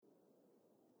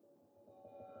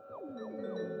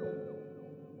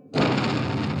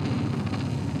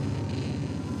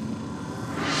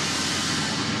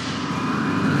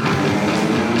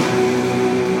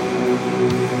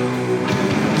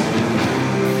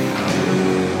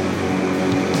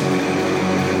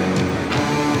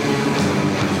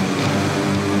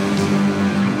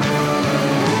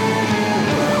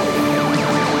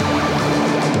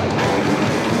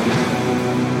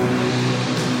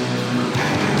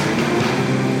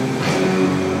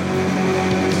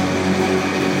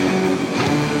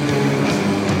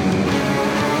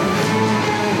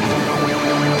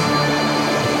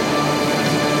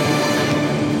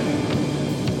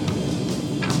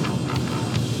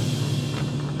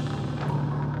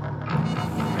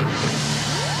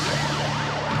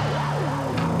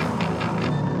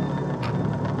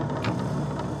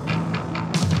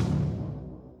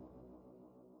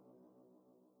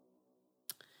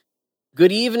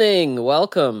Good evening.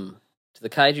 Welcome to the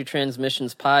Kaiju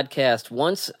Transmissions podcast.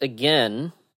 Once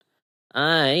again,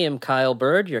 I am Kyle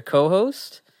Bird, your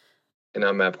co-host. And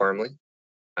I'm Matt Parmley.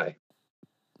 Hi.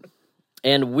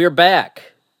 And we're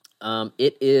back.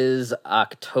 It is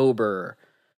October,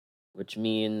 which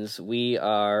means we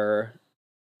are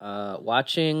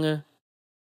watching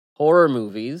horror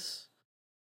movies,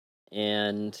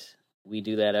 and we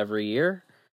do that every year.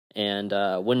 And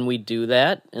when we do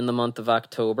that in the month of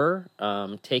October,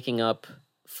 taking up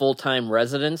full-time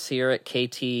residence here at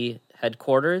KT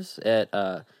headquarters at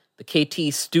the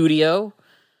KT studio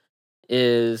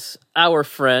is our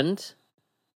friend,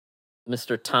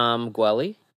 Mr. Tom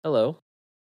Gwelly. Hello.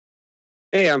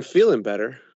 Hey, I'm feeling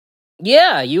better.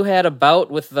 Yeah, you had a bout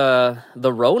with the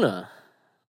Rona.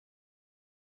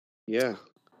 Yeah.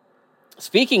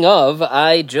 Speaking of,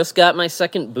 I just got my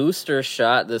second booster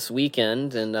shot this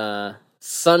weekend, and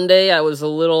Sunday I was a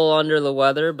little under the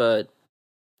weather, but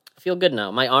I feel good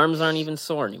now. My arms aren't even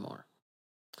sore anymore.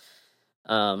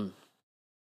 And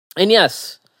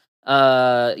yes,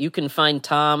 you can find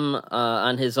Tom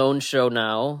on his own show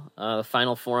now, the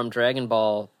final Forum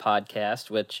Dragonball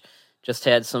Podcast, which just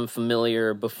had some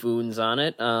familiar buffoons on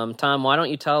it. Tom, why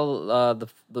don't you tell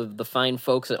the fine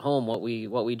folks at home what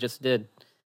we just did?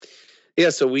 Yeah,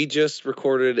 so we just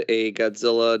recorded a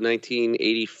Godzilla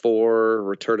 1984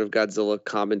 Return of Godzilla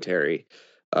commentary.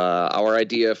 Our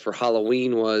idea for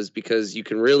Halloween was because you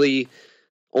can really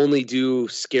only do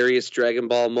scariest Dragon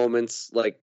Ball moments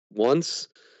like once.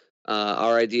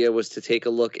 Our idea was to take a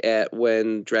look at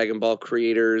when Dragon Ball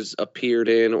creators appeared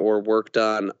in or worked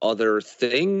on other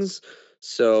things.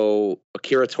 So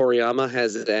Akira Toriyama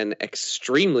has an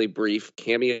extremely brief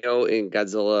cameo in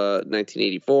Godzilla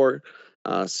 1984.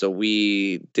 So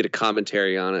we did a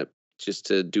commentary on it just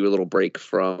to do a little break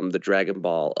from the Dragon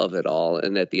Ball of it all.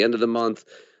 And at the end of the month,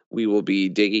 we will be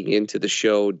digging into the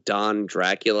show Don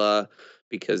Dracula,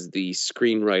 because the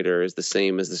screenwriter is the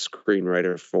same as the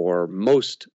screenwriter for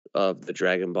most of the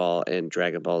Dragon Ball and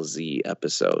Dragon Ball Z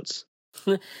episodes.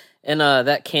 And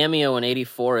that cameo in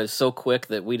 84 is so quick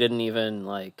that we didn't even,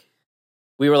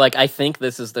 we were like, I think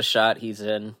this is the shot he's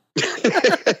in.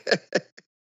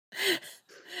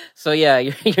 So yeah,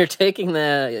 you're taking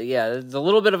it's a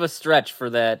little bit of a stretch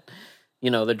for that,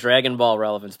 the Dragon Ball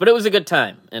relevance. But it was a good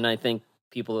time, and I think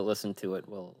people that listen to it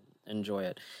will enjoy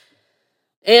it.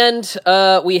 And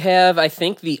we have, I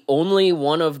think, the only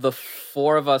one of the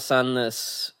four of us on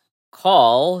this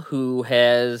call who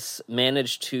has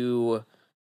managed to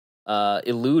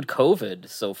elude COVID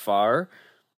so far.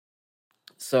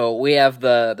 So we have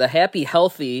the happy,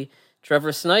 healthy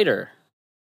Trevor Snyder.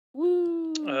 Woo!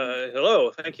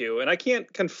 Hello, thank you. And I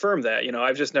can't confirm that.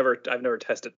 I've never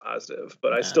tested positive,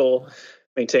 but I still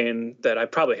maintain that I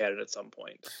probably had it at some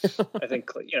point. I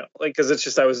think, because it's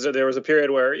just there was a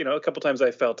period where a couple times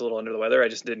I felt a little under the weather. I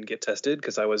just didn't get tested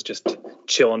because I was just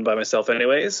chilling by myself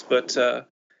anyways. But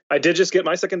I did just get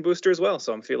my second booster as well,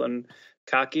 so I'm feeling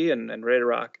cocky and ready to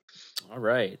rock. All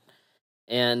right,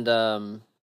 and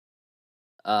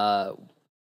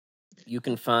you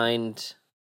can find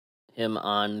him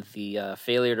on the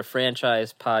Failure to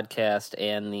Franchise podcast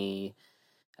and the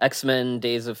X-Men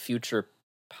Days of Future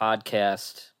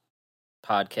podcast.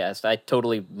 I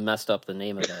totally messed up the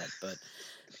name of that, but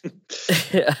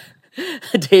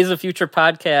Days of Future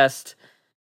podcast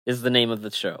is the name of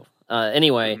the show.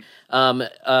 Anyway,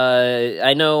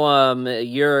 I know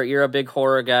you're a big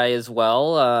horror guy as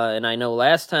well, and I know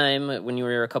last time when you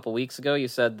were here a couple weeks ago, you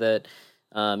said that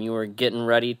you were getting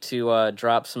ready to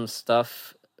drop some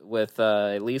stuff with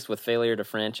at least with Failure to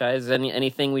Franchise.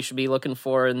 Anything we should be looking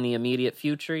for in the immediate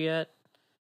future yet?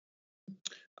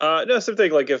 No,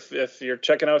 something like if you're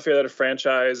checking out Failure to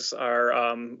Franchise,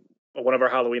 our one of our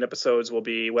Halloween episodes will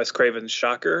be Wes Craven's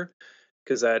Shocker,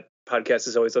 because that podcast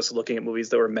is always us looking at movies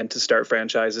that were meant to start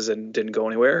franchises and didn't go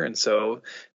anywhere. And so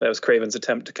that was Craven's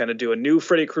attempt to kind of do a new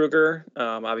Freddy Krueger.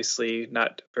 Obviously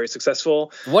not very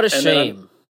successful. What a shame.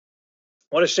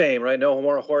 What a shame, right? No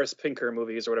more Horace Pinker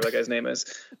movies or whatever that guy's name is.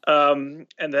 And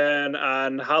then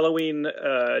on Halloween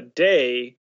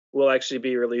Day, we'll actually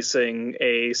be releasing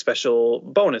a special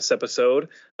bonus episode,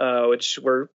 which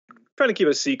we're trying to keep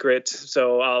a secret.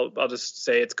 So I'll just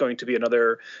say it's going to be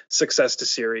another success to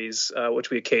series, which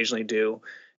we occasionally do,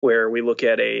 where we look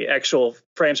at a actual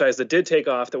franchise that did take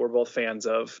off that we're both fans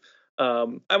of.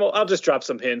 I'll just drop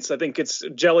some hints. I think it's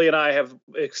Jelly and I have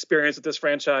experience with this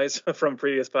franchise from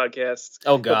previous podcasts.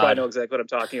 Oh God, you'll probably know exactly what I'm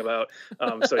talking about.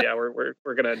 So yeah,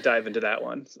 we're gonna dive into that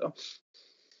one. So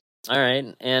all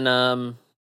right, and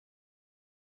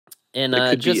it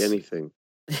could be anything.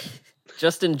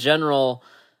 Just in general,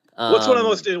 what's one of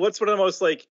the most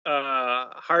like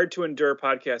hard to endure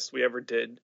podcast we ever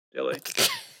did, Dilly.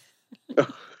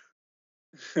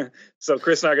 So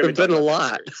Chris and I are going to be There's been a talking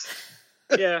lot.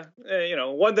 Yeah,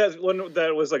 one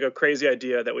that was like a crazy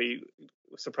idea that we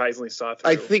surprisingly saw through.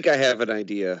 I think I have an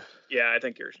idea. Yeah, I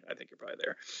think you're probably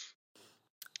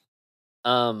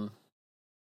there.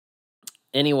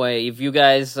 Anyway, if you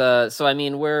guys, so I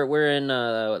mean, we're in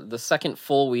the second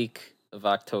full week of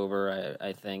October.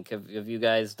 I think. Have you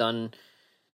guys done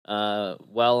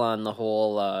well on the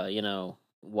whole,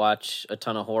 watch a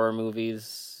ton of horror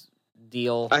movies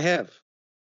deal? I have.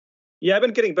 Yeah, I've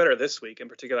been getting better this week in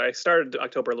particular. I started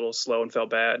October a little slow and felt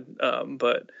bad,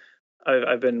 but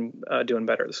I've been doing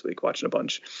better this week, watching a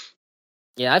bunch.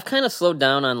 Yeah, I've kind of slowed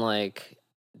down on like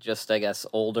just I guess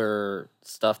older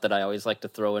stuff that I always like to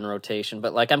throw in rotation.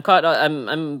 But like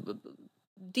I'm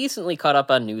decently caught up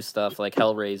on new stuff like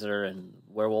Hellraiser and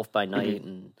Werewolf by Night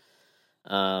and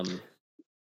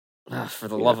for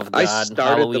the love of God,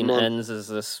 Halloween Ends is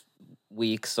this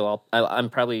week, so I'm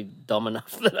probably dumb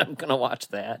enough that I'm gonna watch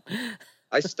that.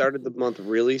 I started the month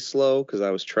really slow because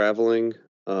I was traveling,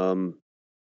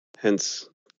 hence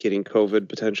getting COVID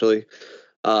potentially.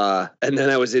 And then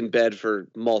I was in bed for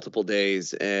multiple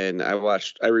days, and I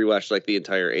rewatched like the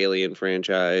entire Alien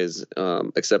franchise,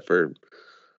 except for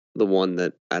the one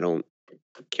that I don't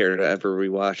care to ever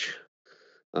rewatch.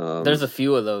 There's a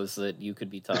few of those that you could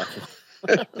be talking.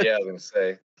 Yeah, I was gonna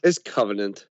say it's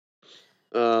Covenant.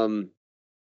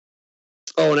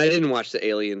 Oh, and I didn't watch the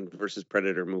Alien versus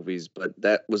Predator movies, but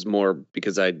that was more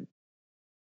because I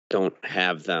don't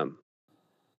have them.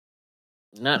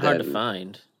 Not hard to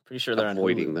find. Pretty sure they're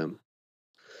avoiding them.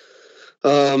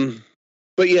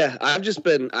 But yeah, I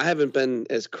haven't been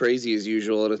as crazy as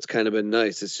usual, and it's kind of been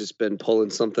nice. It's just been pulling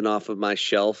something off of my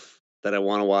shelf that I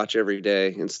want to watch every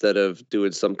day instead of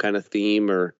doing some kind of theme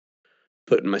or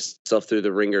putting myself through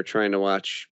the ringer trying to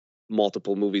watch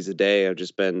multiple movies a day. I've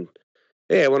just been,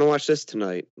 hey, I want to watch this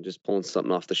tonight, and just pulling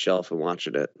something off the shelf and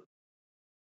watching it.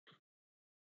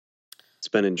 It's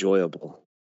been enjoyable.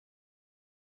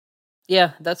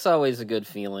 Yeah, that's always a good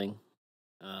feeling.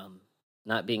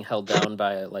 Not being held down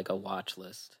by like a watch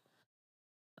list.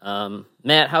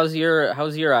 Matt, how's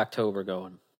your October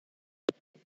going?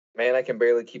 Man, I can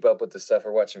barely keep up with the stuff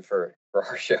we're watching for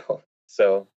our show.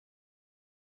 So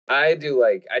I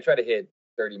try to hit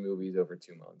 30 movies over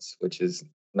 2 months, which is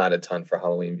not a ton for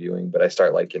Halloween viewing, but I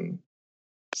start like in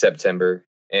September,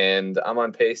 and I'm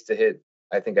on pace to hit,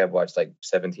 I think I've watched like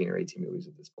 17 or 18 movies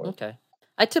at this point. Okay.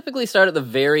 I typically start at the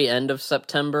very end of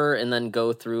September and then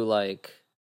go through like,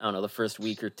 I don't know, the first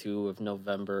week or two of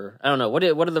November. I don't know. What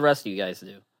do the rest of you guys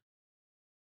do?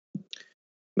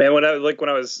 Man, when I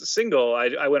was single,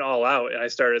 I went all out and I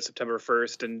started September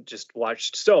 1st and just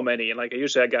watched so many. And like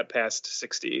usually I got past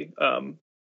 60.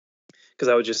 Because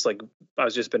I was just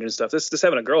binging stuff. This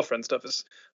having a girlfriend stuff is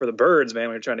for the birds, man.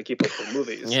 When you're trying to keep up with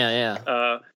movies. Yeah.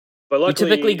 But luckily,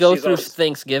 you typically go through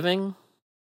Thanksgiving.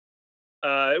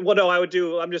 Well, no, I'm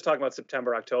just talking about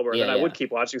September, October, and then I would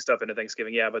keep watching stuff into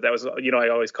Thanksgiving. Yeah, but that was, I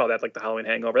always call that like the Halloween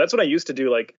hangover. That's what I used to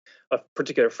do, like a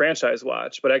particular franchise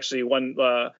watch. But actually,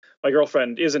 my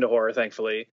girlfriend is into horror,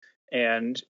 thankfully,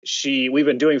 and we've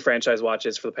been doing franchise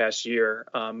watches for the past year.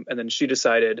 And then she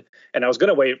decided, and I was going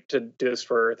to wait to do this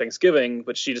for Thanksgiving,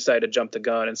 but she decided to jump the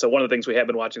gun. And so one of the things we have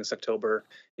been watching this October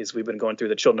is we've been going through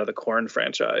the Children of the Corn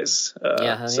franchise.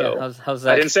 How's that?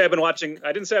 I didn't say I've been watching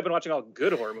all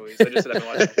good horror movies. I just said I've been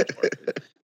watching good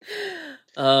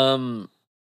horror movies.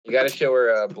 You got to show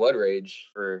her Blood Rage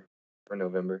for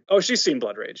November. Oh, she's seen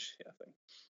Blood Rage.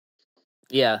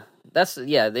 Yeah,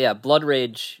 Blood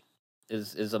Rage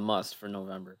is a must for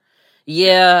November.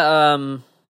 Yeah,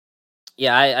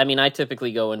 I mean, I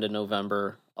typically go into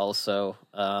November also.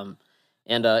 And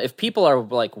if people are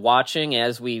like watching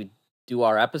as we do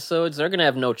our episodes, they're gonna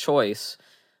have no choice,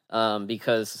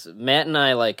 because Matt and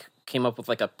I like came up with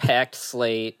like a packed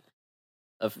slate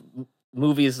of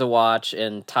movies to watch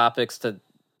and topics to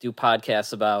do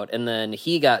podcasts about, and then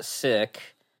he got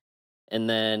sick, and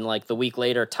then like the week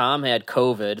later Tom had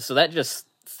COVID, so that just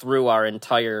threw our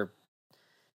entire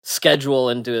schedule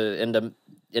into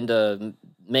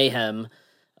mayhem.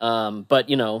 But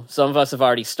some of us have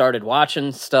already started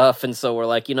watching stuff, and so we're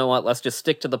like, you know what, let's just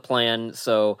stick to the plan.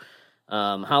 So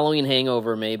Halloween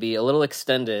hangover may be a little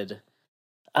extended.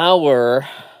 Our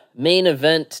main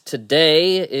event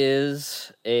today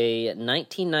is a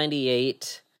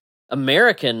 1998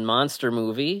 American monster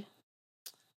movie,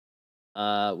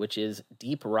 which is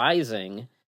Deep Rising.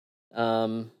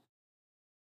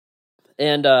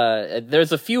 And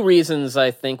there's a few reasons I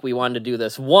think we wanted to do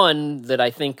this. One that I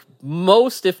think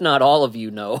most, if not all of you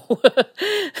know,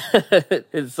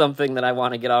 is something that I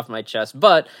want to get off my chest.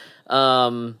 But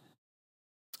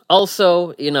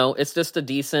also, it's just a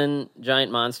decent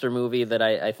giant monster movie that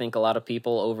I think a lot of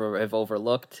people have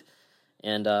overlooked.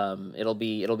 And it'll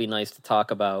be nice to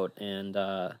talk about. And,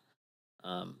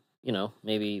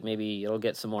 maybe it'll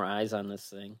get some more eyes on this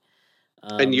thing.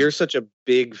 And you're such a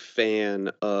big fan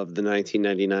of the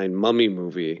 1999 Mummy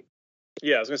movie.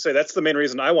 Yeah, I was going to say, that's the main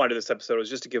reason I wanted this episode, was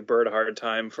just to give Bird a hard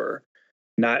time for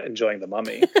not enjoying the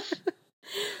Mummy.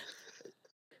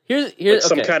 Here's like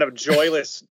some kind of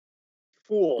joyless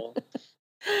fool.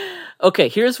 Okay,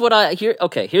 here's what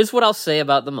I'll say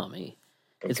about the Mummy.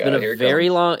 It's been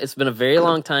a very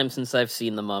long time since I've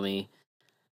seen the Mummy.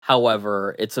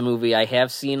 However, it's a movie I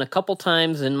have seen a couple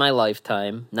times in my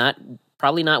lifetime.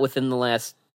 Probably not within the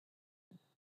last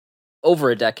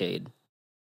over a decade,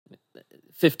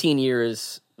 15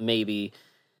 years maybe,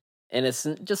 and it's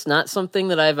just not something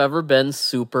that I've ever been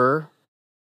super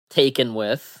taken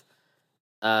with.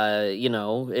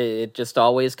 It just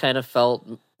always kind of felt,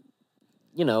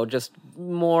 just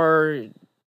more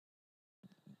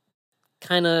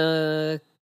kind of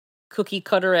cookie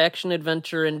cutter action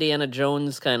adventure Indiana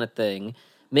Jones kind of thing.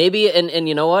 Maybe, and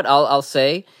you know what? I'll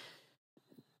say,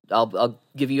 I'll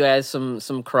give you guys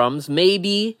some crumbs.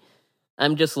 Maybe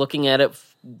I'm just looking at it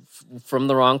from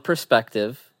the wrong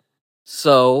perspective.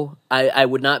 So I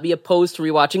would not be opposed to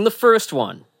rewatching the first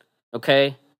one.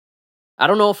 Okay, I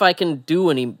don't know if I can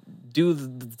do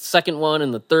the second one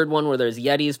and the third one where there's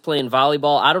Yetis playing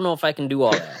volleyball. I don't know if I can do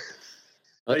all that.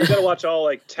 You gotta watch all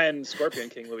 10 Scorpion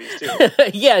King movies too.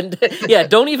 yeah.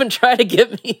 Don't even try to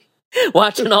get me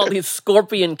watching all these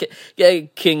Scorpion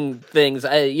King things.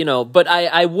 But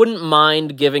I wouldn't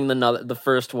mind giving the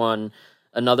first one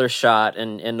another shot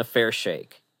and a fair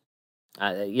shake.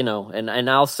 And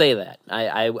I'll say that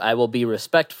I will be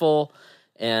respectful,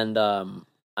 and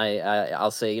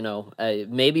I'll say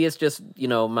maybe it's just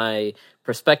my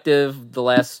perspective. The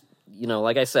last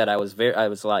like I said, I was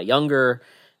a lot younger.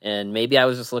 And maybe I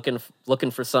was just looking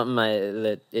for something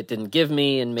that it didn't give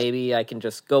me, and maybe I can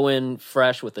just go in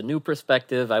fresh with a new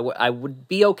perspective. I would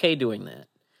be okay doing that.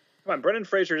 Come on, Brendan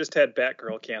Fraser just had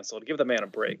Batgirl canceled. Give the man a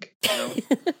break.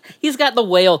 He's got The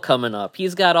Whale coming up.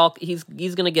 He's got he's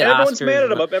gonna get Everyone's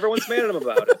Oscars. Everyone's mad at him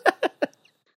about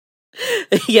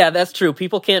it. Yeah, that's true.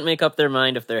 People can't make up their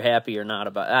mind if they're happy or not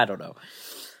about. I don't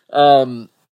know.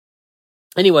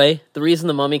 Anyway, the reason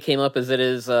The Mummy came up is it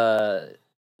is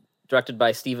directed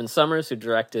by Stephen Sommers, who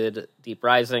directed Deep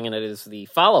Rising, and it is the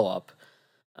follow-up.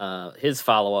 His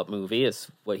follow-up movie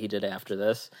is what he did after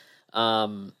this.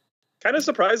 Kind of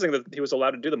surprising that he was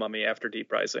allowed to do The Mummy after Deep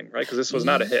Rising, right? Because this was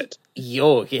not a hit.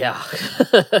 Yeah.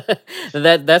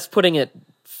 That's putting it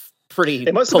pretty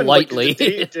politely.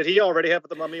 Did he already have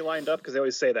The Mummy lined up? Because they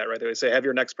always say that, right? They always say, have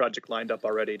your next project lined up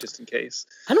already, just in case.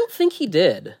 I don't think he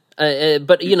did.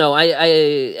 But,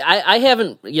 I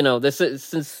haven't,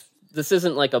 since this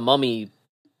isn't like a Mummy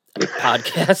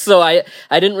podcast, so I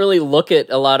didn't really look at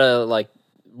a lot of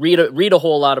read a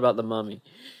whole lot about the Mummy.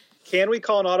 Can we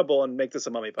call an audible and make this a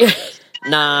Mummy podcast?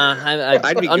 Nah,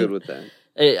 I'd be good with that.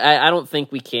 I don't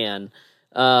think we can.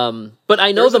 But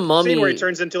I know the Mummy, scene where he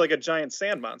turns into a giant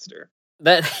sand monster.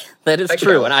 That is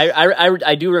true, and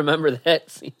I do remember that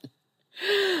scene.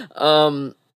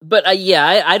 But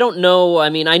I don't know. I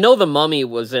mean, I know the Mummy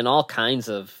was in all kinds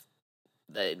of.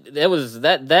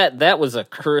 That was a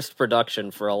cursed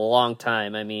production for a long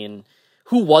time. I mean,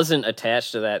 who wasn't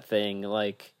attached to that thing?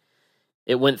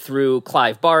 It went through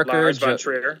Clive Barker, Lars von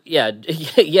Trier. Yeah.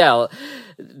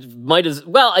 Might as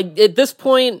well. At this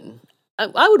point,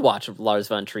 I would watch a Lars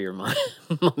von Trier Mummy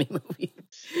movie.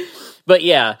 But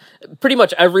yeah, pretty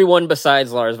much everyone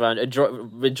besides Lars von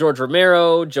George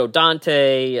Romero, Joe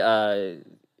Dante.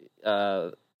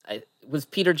 Was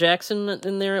Peter Jackson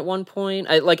in there at one point?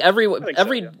 Every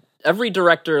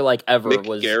director ever Mick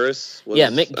was. Garris was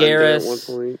Mick Garris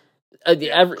at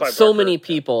one point. So many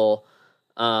people.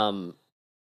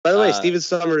 By the way, Stephen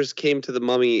Sommers came to the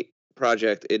Mummy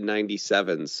project in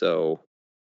 '97. So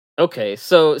okay,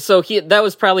 so that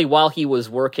was probably while he was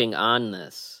working on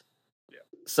this. Yeah.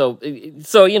 So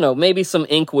maybe some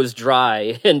ink was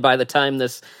dry, and by the time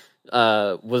this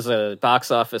was a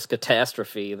box office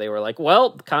catastrophe, they were like,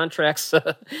 well, contracts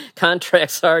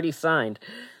already signed.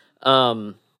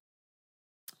 But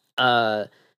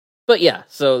yeah,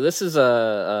 so this is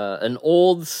an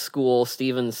old school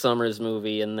Stephen Sommers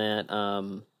movie in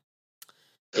that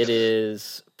it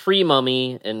is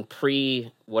pre-Mummy and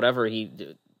pre whatever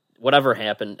ended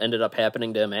up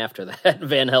happening to him after that.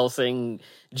 Van Helsing,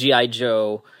 G.I.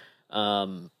 Joe,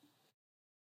 Um,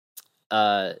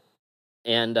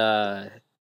 and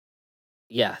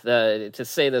yeah, to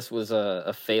say this was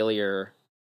a failure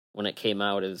when it came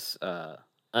out is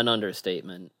an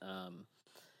understatement.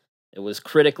 It was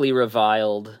critically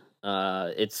reviled.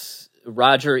 It's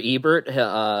Roger Ebert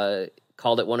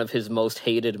called it one of his most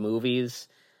hated movies.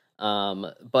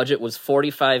 Budget was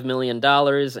 $45 million,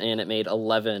 and it made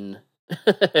 11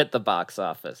 at the box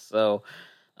office. So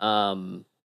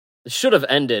it should have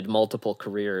ended multiple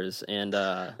careers, and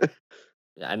I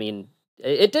mean,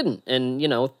 it didn't. And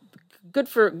good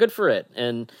for it.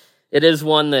 And it is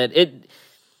one that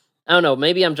I don't know.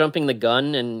 Maybe I'm jumping the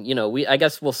gun, and I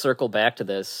guess we'll circle back to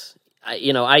this.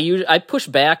 I push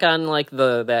back on like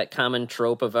that common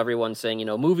trope of everyone saying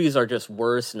movies are just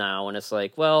worse now, and it's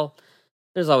like, well,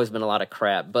 there's always been a lot of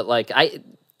crap, but like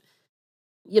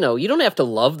you don't have to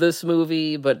love this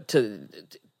movie, but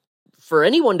for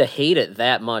anyone to hate it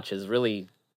that much is really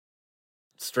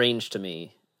strange to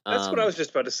me. That's what I was just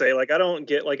about to say. Like, I don't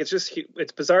get, like,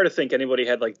 it's bizarre to think anybody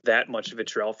had like that much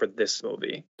vitriol for this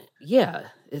movie. Yeah,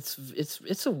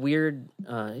 it's a weird.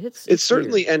 It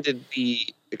certainly ended the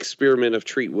experiment of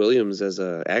Treat Williams as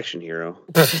a action hero.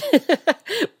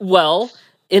 Well,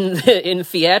 in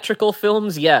theatrical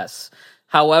films, yes.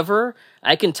 However,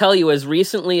 I can tell you as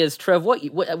recently as Trev, what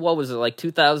was it, like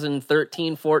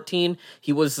 2013, 14?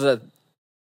 He was the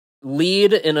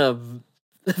lead in a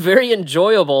very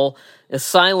enjoyable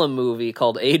Asylum movie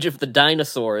called Age of the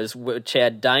Dinosaurs, which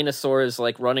had dinosaurs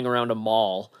like running around a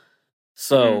mall.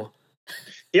 So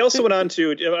he also went on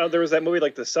to there was that movie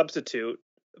like The Substitute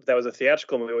that was a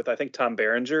theatrical movie with I think Tom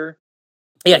Berenger.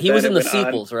 Yeah, he was in the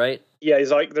sequels, right? Yeah,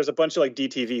 he's like there's a bunch of like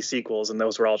DTV sequels, and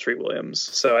those were all Treat Williams.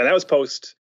 So and that was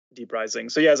post Deep Rising.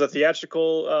 So yeah, as a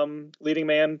theatrical leading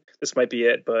man, this might be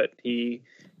it. But he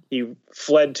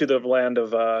fled to the land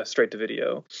of straight to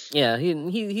video. Yeah,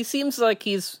 he seems like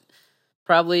he's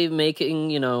probably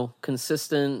making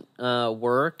consistent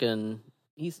work, and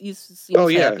he seems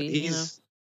happy.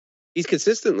 He's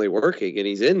consistently working, and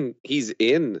he's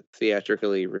in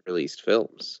theatrically released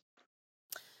films,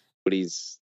 but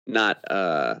he's not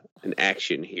an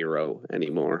action hero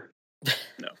anymore.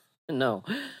 No.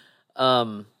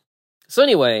 So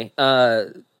anyway,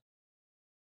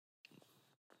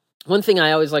 one thing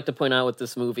I always like to point out with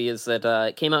this movie is that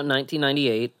it came out in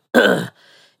 1998,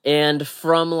 and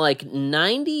from like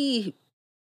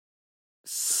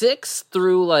 96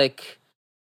 through like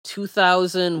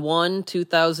 2001,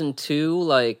 2002,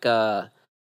 like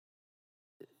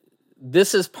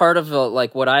this is part of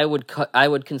like what I would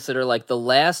consider like the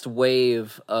last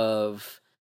wave of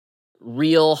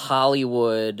real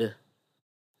Hollywood.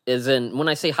 When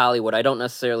I say Hollywood, I don't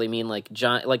necessarily mean like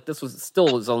giant. Like this was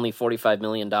only $45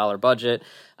 million budget.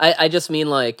 I just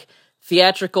mean like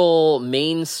theatrical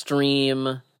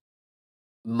mainstream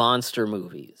monster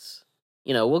movies.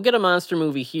 We'll get a monster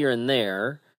movie here and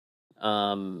there,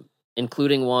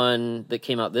 including one that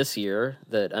came out this year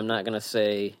that I'm not going to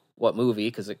say what movie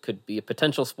because it could be a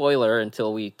potential spoiler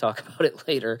until we talk about it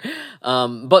later.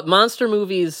 But monster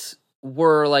movies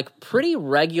were like pretty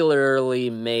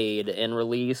regularly made and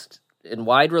released in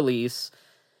wide release,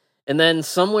 and then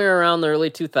somewhere around the early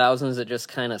 2000s it just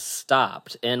kind of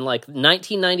stopped. And like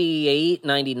 1998,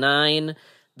 99,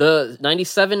 the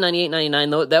 97, 98,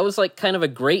 99, that was like kind of a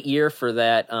great year for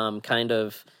that kind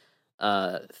of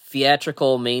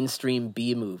theatrical mainstream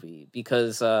B movie,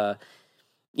 because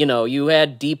you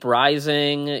had Deep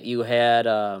Rising, you had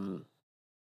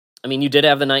you did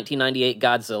have the 1998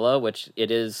 Godzilla, which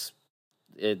it's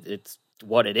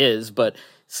what it is, but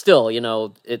still,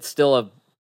 it's still a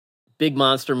big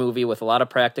monster movie with a lot of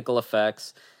practical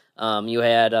effects. You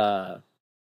had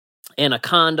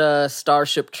Anaconda,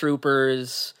 Starship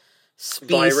Troopers,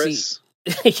 Virus.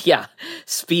 Yeah,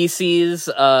 Species,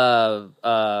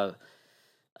 The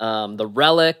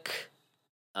Relic,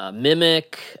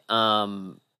 Mimic,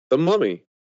 The Mummy.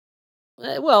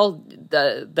 Well,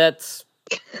 that's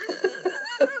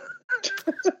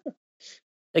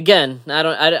again.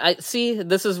 I see.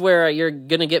 This is where you're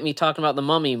gonna get me talking about The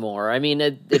Mummy more. I mean,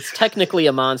 it's technically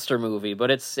a monster movie,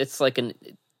 but it's like I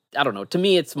don't know. To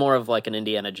me, it's more of like an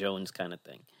Indiana Jones kind of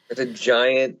thing. It's a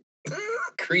giant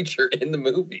creature in the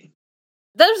movie.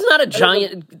 There's not a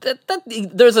giant.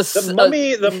 There's a The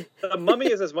Mummy. The Mummy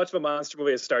is as much of a monster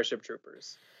movie as Starship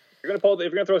Troopers. If you're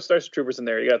gonna throw Starship Troopers in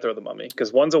there, you gotta throw The Mummy,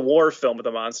 because one's a war film with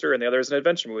a monster, and the other is an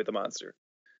adventure movie with a monster.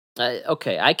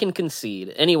 Okay, I can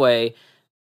concede. Anyway,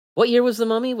 what year was The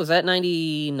Mummy? Was that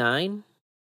 99?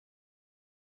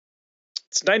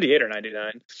 It's 98 or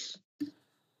 99.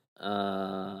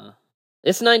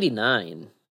 It's 99.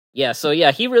 Yeah, so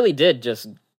yeah, he really did just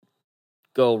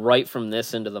go right from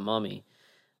this into the Mummy.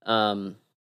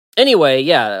 Anyway,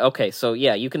 yeah, okay, so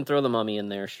yeah, you can throw the Mummy in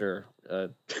there, sure.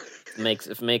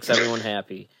 Makes everyone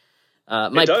happy.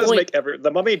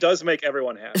 The Mummy does make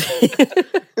everyone happy.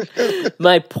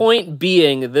 My point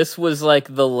being, this was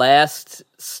like the last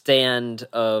stand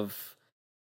of,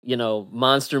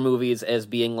 monster movies as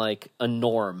being like a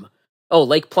norm. Oh,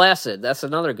 Lake Placid, that's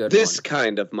another good one. This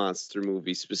kind of monster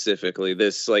movie specifically,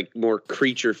 this like more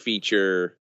creature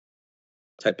feature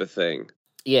type of thing.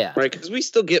 Yeah. Right, because we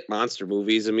still get monster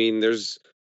movies. I mean, there's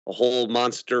a whole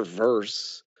monster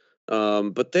verse.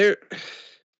 But there...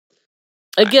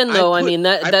 Again, though, I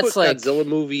that's put like Godzilla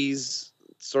movies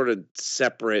sort of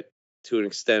separate to an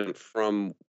extent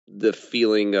from the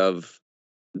feeling of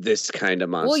this kind of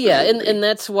monster. Well, yeah, movie. and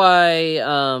that's why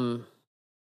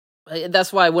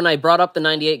when I brought up the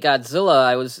 '98 Godzilla,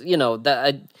 I was,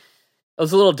 I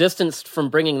was a little distanced from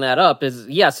bringing that up. Is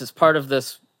yes, it's part of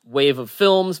this wave of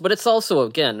films, but it's also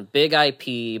again big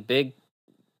IP, big,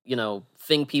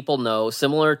 thing people know,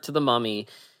 similar to the Mummy.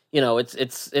 Those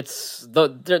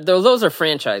are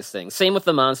franchise things. Same with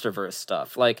the MonsterVerse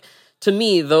stuff. Like, to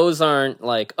me, those aren't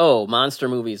like, oh, monster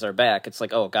movies are back. It's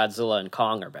like, oh, Godzilla and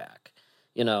Kong are back.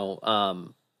 And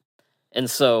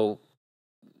so,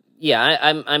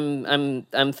 yeah,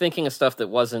 I'm thinking of stuff that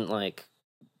wasn't like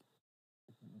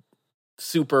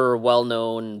super well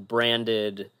known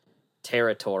branded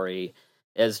territory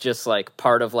as just like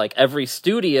part of like every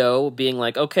studio being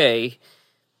like, okay,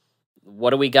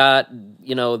 what do we got,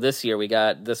 this year? We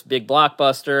got this big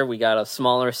blockbuster, we got a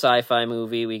smaller sci-fi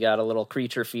movie, we got a little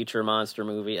creature feature monster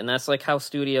movie, and that's like how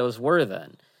studios were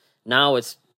then. Now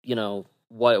it's,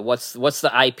 what's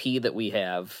the IP that we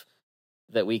have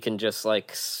that we can just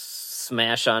like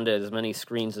smash onto as many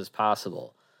screens as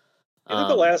possible. I think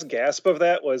the last gasp of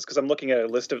that was because I'm looking at a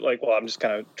list of I'm just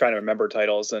kind of trying to remember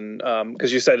titles, and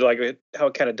because you said like how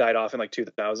it kind of died off in like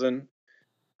 2000.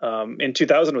 In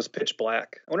 2000 was Pitch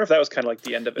Black. I wonder if that was kind of like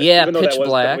the end of it. Yeah, even though Pitch that was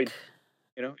Black.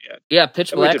 Yeah,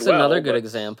 Pitch Black's another good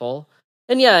example.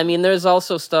 And yeah, I mean, there's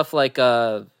also stuff like,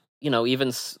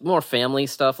 even more family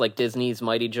stuff like Disney's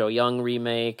Mighty Joe Young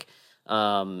remake.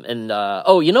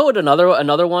 What?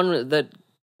 Another one that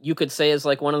you could say is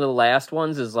like one of the last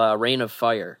ones is Reign of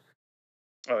Fire.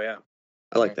 Oh yeah,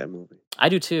 I like that movie. I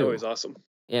do too. It was awesome.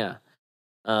 Yeah,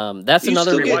 that's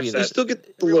another movie you still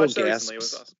get the little gasps. It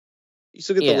was awesome. You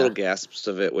still get the little gasps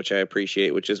of it, which I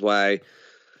appreciate, which is why,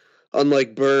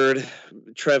 unlike Bird,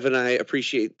 Trev and I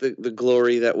appreciate the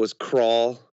glory that was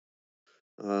Crawl.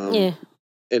 Yeah.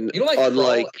 And you don't like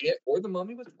unlike Crawl or the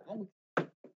Mummy? What's wrong with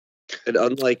and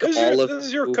unlike this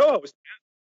is your co-host.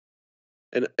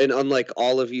 And unlike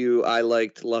all of you, I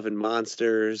liked Love and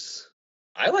Monsters.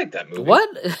 I like that movie. What?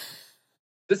 This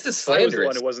is I was the slanderous.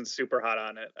 one who wasn't super hot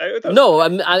on it.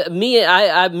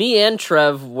 Me and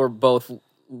Trev were both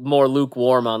more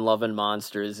lukewarm on Love and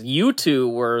Monsters. You two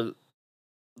were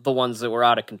the ones that were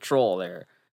out of control there.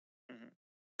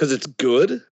 Because it's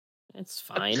good? It's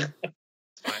fine.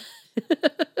 It's fine.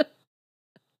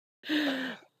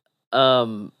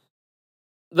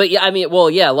 But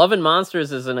yeah, Love and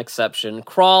Monsters is an exception.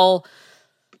 Crawl,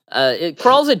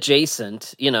 Crawl's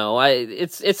adjacent,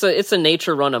 it's a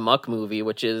nature run amok movie,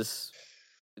 which has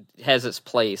its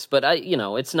place, but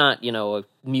it's not, a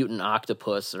mutant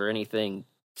octopus or anything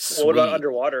sweet. Well, what about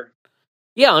Underwater?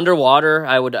 Yeah, Underwater,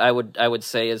 I would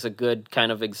say is a good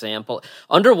kind of example.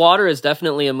 Underwater is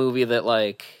definitely a movie that,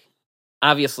 like,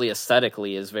 obviously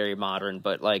aesthetically is very modern,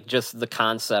 but like just the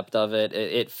concept of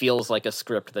it feels like a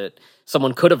script that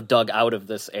someone could have dug out of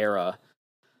this era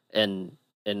and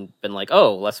been like,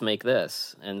 oh, let's make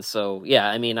this. And so, yeah,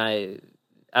 I mean, I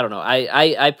don't know.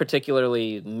 I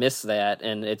particularly miss that,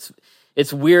 and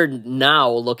it's weird now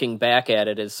looking back at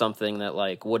it as something that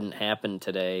like wouldn't happen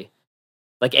today.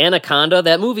 Like Anaconda,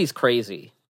 that movie's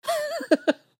crazy.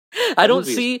 I don't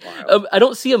see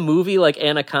a movie like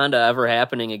Anaconda ever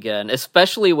happening again,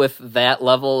 especially with that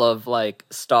level of like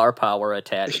star power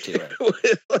attached to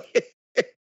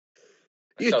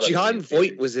it. John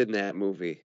Voight was in that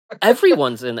movie.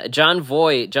 Everyone's in that. John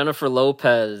Voight, Jennifer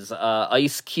Lopez,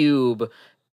 Ice Cube,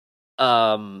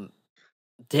 Danny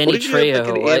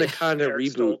Trejo. Anaconda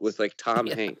reboot with like Tom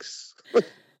Hanks.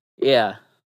 Yeah,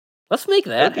 let's make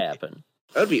that happen.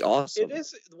 That'd be awesome. It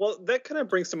is. Well, that kind of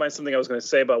brings to mind something I was going to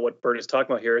say about what Bert is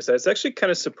talking about here, is that it's actually kind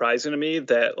of surprising to me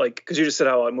that, like, because you just said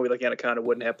how a movie like Anaconda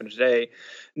wouldn't happen today,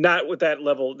 not with that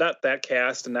level, not that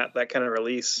cast and not that kind of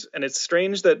release. And it's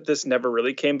strange that this never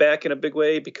really came back in a big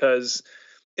way, because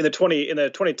in the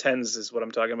 2010s is what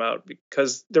I'm talking about,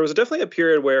 because there was definitely a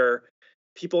period where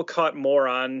people caught more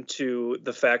on to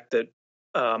the fact that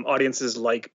audiences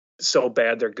like so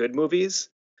bad they're good movies.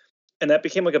 and that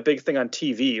became like a big thing on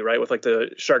TV, right? With like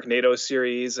the Sharknado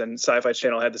series, and Sci-Fi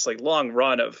Channel had this like long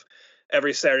run of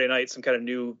every Saturday night some kind of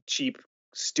new cheap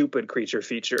stupid creature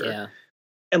feature. Yeah.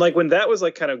 And like when that was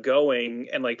like kind of going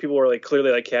and like people were like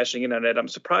clearly like cashing in on it, I'm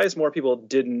surprised more people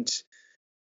didn't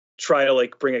try to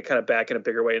like bring it kind of back in a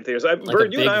bigger way in theaters.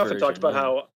 Bert, you and I often talked about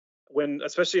how when,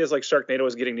 especially as like Sharknado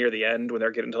was getting near the end, when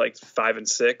they're getting to like 5 and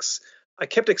 6, I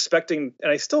kept expecting,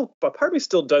 and but part of me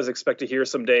still does expect to hear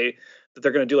someday that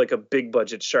they're going to do like a big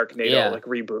budget Sharknado like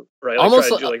reboot, right? Like Almost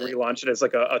try to do, like relaunch it as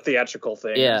like a theatrical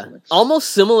thing. Yeah, almost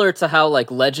similar to how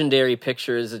like Legendary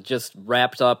Pictures just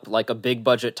wrapped up like a big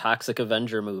budget Toxic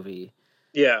Avenger movie.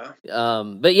 Yeah.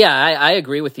 But yeah, I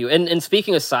agree with you. And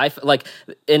speaking of sci-fi, like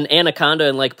in Anaconda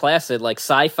and Lake Placid, like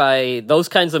sci-fi, those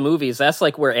kinds of movies, that's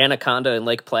like where Anaconda and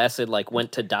Lake Placid like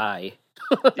went to die.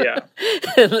 Yeah.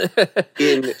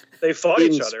 They fought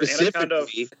each other. Anaconda.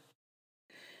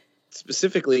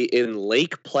 Specifically in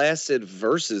Lake Placid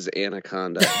versus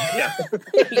Anaconda. Yeah.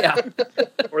 Yeah.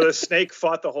 Where the snake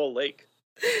fought the whole lake.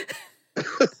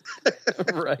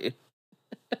 Right.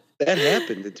 That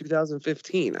happened in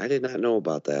 2015. I did not know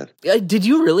about that. Did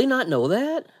you really not know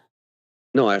that?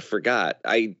 No, I forgot.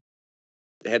 I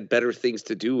had better things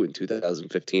to do in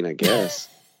 2015, I guess.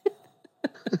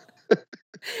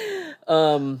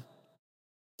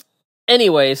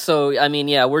 Anyway, so I mean,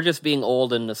 yeah, we're just being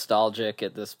old and nostalgic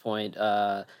at this point.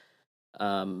 But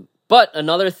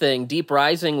another thing, Deep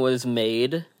Rising was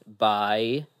made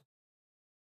by.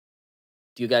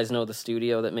 Do you guys know the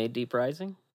studio that made Deep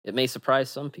Rising? It may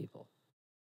surprise some people.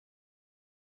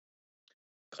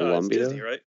 Columbia, Disney,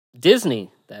 right? Disney,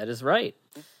 that is right.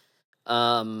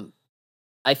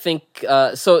 I think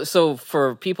so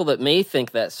for people that may think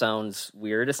that sounds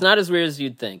weird, it's not as weird as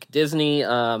you'd think. Disney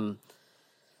for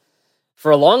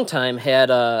a long time had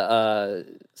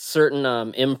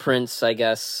certain imprints, I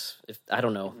guess, I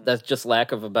don't know, that's just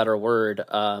lack of a better word,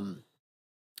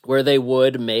 where they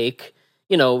would make,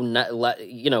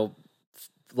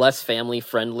 less family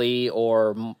friendly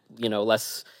or,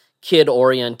 less kid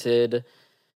oriented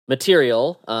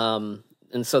material.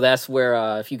 And so that's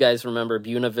where, if you guys remember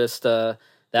Buena Vista,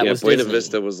 that was Buena Disney.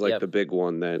 Vista was like the big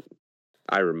one that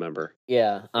I remember.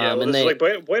 Yeah. And like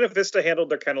Buena Vista handled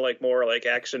their kind of like more like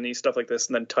action-y stuff like this,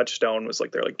 and then Touchstone was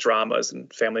like their like dramas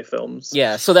and family films.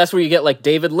 Yeah, so that's where you get like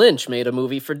David Lynch made a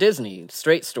movie for Disney,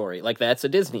 Straight Story, like that's a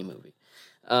Disney movie.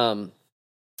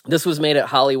 This was made at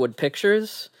Hollywood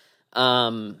Pictures,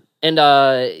 and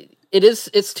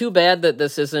it's too bad that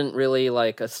this isn't really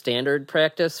like a standard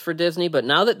practice for Disney. But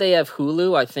now that they have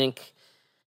Hulu, I think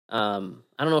I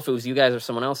don't know if it was you guys or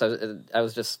someone else I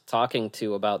was just talking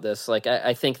to about this. Like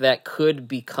I think that could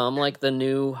become like the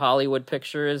new Hollywood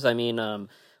Pictures. I mean,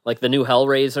 like the new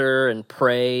Hellraiser and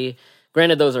Prey.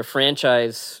 Granted, those are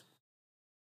franchise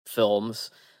films,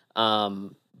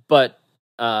 but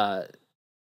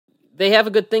they have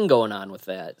a good thing going on with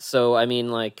that. So I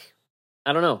mean, like,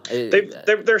 I don't know.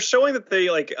 They're showing that they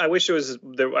like. I wish it was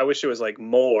like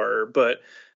more, but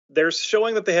they're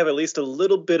showing that they have at least a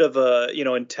little bit of a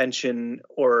intention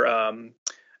or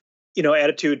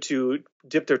attitude to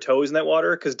dip their toes in that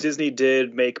water, because Disney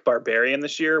did make Barbarian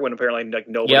this year when apparently like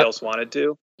nobody else wanted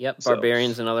to. Yep,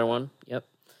 Barbarian's another one. Yep.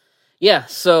 Yeah.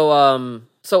 So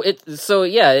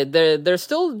they're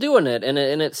still doing it, and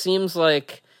it seems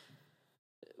like.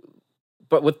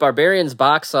 But with Barbarian's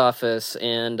box office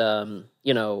and them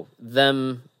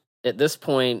at this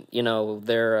point,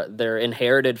 their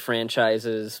inherited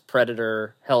franchises,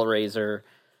 Predator, Hellraiser,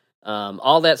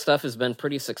 all that stuff has been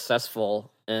pretty successful.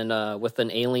 And with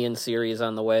an Alien series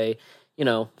on the way,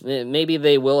 maybe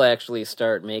they will actually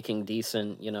start making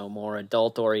decent, more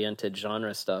adult oriented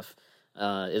genre stuff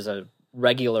is a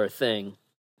regular thing.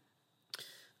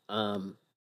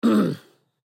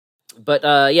 But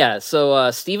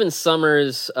so Stephen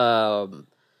Sommers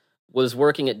was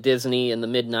working at Disney in the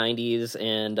mid-90s,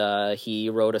 and he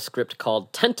wrote a script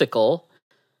called Tentacle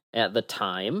at the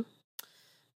time.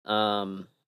 And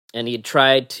he had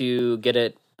tried to get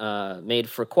it made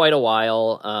for quite a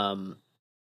while.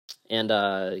 And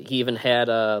he even had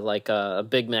a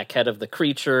big maquette of the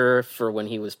creature for when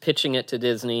he was pitching it to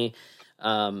Disney.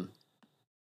 I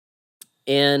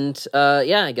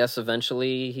guess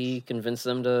eventually he convinced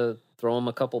them to throw him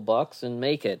a couple bucks and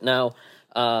make it. Now,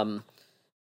 I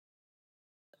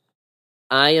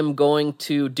am going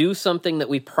to do something that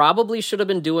we probably should have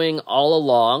been doing all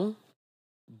along,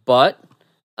 but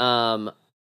on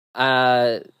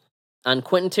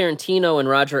Quentin Tarantino and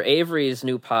Roger Avery's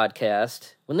new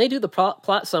podcast, when they do the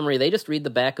plot summary, they just read the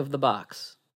back of the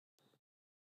box.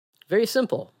 Very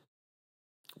simple.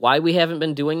 Why we haven't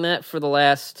been doing that for the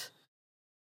last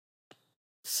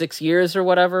 6 years or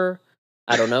whatever,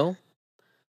 I don't know.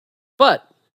 But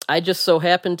I just so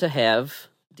happen to have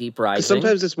Deep Rising.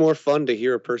 Sometimes it's more fun to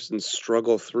hear a person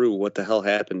struggle through what the hell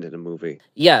happened in a movie.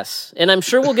 Yes, and I'm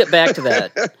sure we'll get back to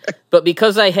that. But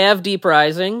because I have Deep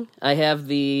Rising, I have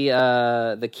the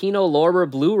Kino Lorber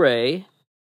Blu-ray,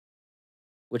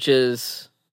 which is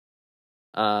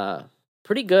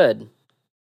pretty good.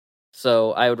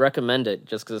 So I would recommend it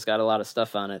just because it's got a lot of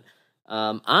stuff on it.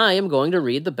 I am going to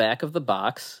read the back of the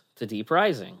box to Deep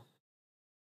Rising.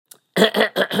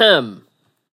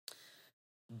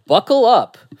 Buckle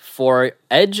up for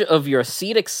edge of your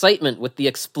seat excitement with the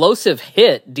explosive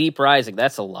hit Deep Rising.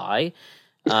 That's a lie.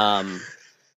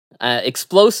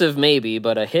 Explosive maybe,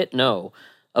 but a hit no.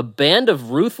 A band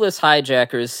of ruthless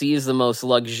hijackers sees the most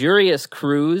luxurious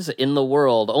cruise in the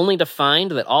world, only to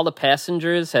find that all the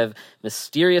passengers have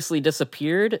mysteriously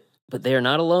disappeared, but they are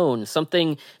not alone.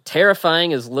 Something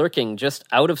terrifying is lurking just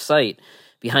out of sight.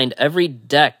 Behind every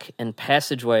deck and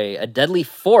passageway, a deadly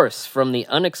force from the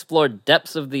unexplored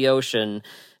depths of the ocean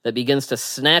that begins to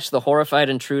snatch the horrified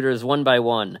intruders one by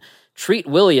one. Treat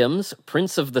Williams,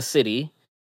 Prince of the City.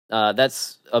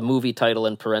 That's a movie title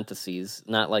in parentheses,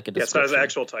 not like a description. Yeah, it's not his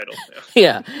actual title.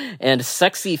 Yeah. And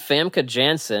Sexy Famke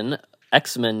Janssen,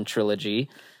 X-Men trilogy,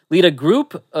 lead a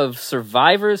group of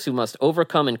survivors who must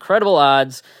overcome incredible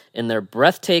odds in their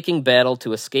breathtaking battle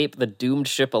to escape the doomed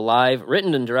ship alive,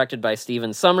 written and directed by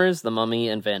Stephen Sommers, The Mummy,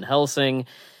 and Van Helsing,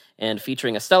 and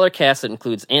featuring a stellar cast that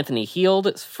includes Anthony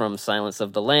Heald from Silence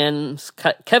of the Lambs,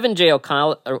 Kevin J.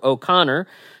 O'Connor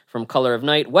from Color of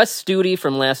Night, Wes Studi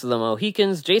from Last of the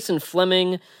Mohicans, Jason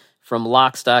Fleming from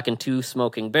Lock, Stock, and Two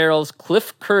Smoking Barrels,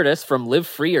 Cliff Curtis from Live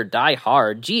Free or Die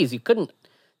Hard. Geez, you couldn't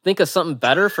think of something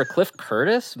better for Cliff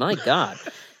Curtis? My God.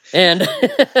 And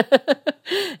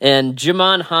and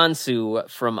Jimon Hansu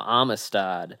from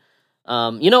Amistad.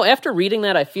 After reading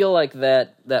that, I feel like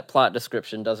that plot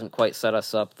description doesn't quite set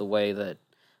us up the way that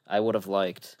I would have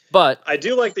liked. But I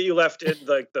do like that you left it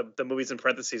like the movies in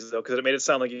parentheses though, because it made it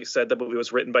sound like you said the movie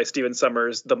was written by Stephen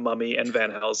Sommers, The Mummy, and Van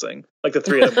Helsing. Like the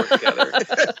three of them work together.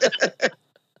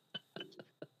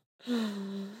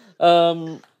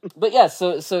 But yeah,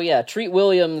 so yeah, Treat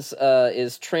Williams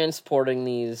is transporting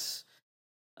these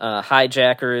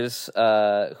hijackers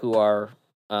who are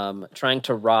trying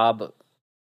to rob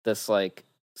this like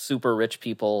super rich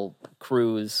people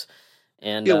cruise.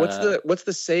 And yeah, what's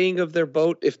the saying of their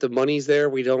boat? If the money's there,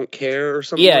 we don't care, or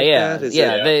something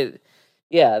that.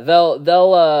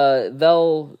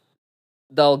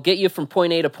 They'll get you from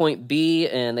point A to point B,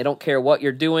 and they don't care what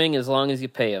you're doing as long as you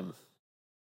pay them.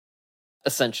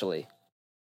 Essentially.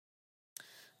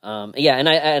 The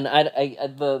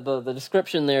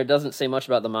description there doesn't say much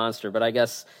about the monster, but I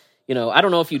guess, I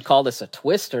don't know if you'd call this a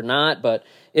twist or not, but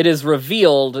it is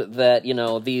revealed that,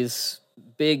 these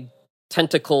big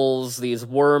tentacles, these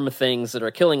worm things that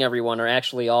are killing everyone are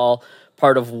actually all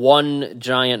part of one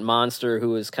giant monster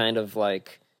who is kind of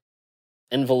like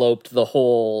enveloped the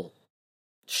whole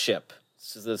ship.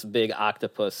 This is this big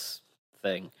octopus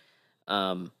thing.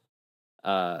 I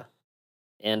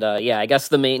guess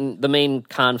the main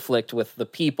conflict with the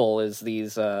people is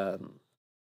these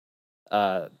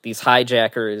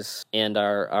hijackers and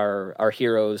our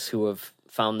heroes who have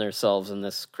found themselves in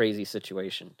this crazy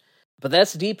situation. But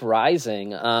that's Deep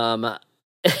Rising.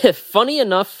 Funny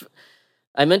enough,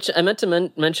 I meant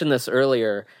to mention this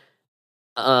earlier.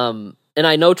 And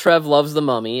I know Trev loves The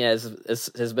Mummy, as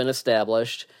has been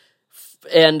established.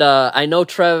 And I know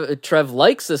Trev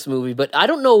likes this movie, but I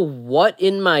don't know what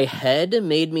in my head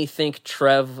made me think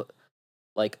Trev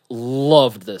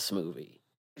loved this movie.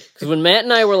 Because when Matt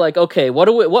and I were like, okay, what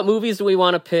movies do we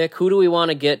want to pick? Who do we want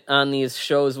to get on these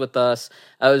shows with us?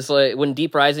 I was like, when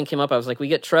Deep Rising came up, I was like, we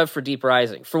get Trev for Deep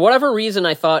Rising. For whatever reason,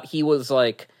 I thought he was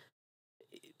like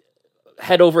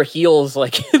head over heels,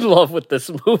 like in love with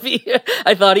this movie.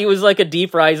 I thought he was like a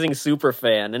Deep Rising super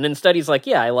fan, and instead he's like,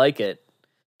 yeah, I like it,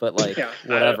 but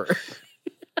whatever.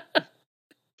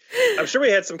 I'm sure we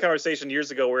had some conversation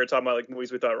years ago where we were talking about movies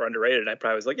we thought were underrated, and I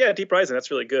probably was like, "Yeah, Deep Rising, that's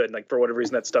really good." And for whatever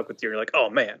reason, that stuck with you. And you're like, "Oh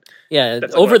man, yeah."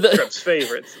 That's over one of Trev's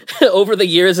favorites. Over the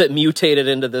years, it mutated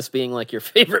into this being like your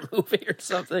favorite movie or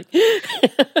something.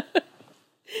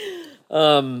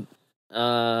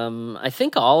 I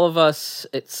think all of us,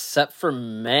 except for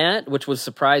Matt, which was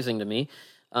surprising to me,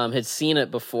 had seen it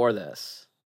before this.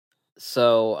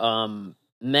 So,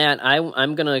 Matt,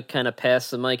 I'm gonna kind of pass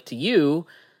the mic to you.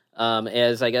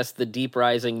 As I guess the Deep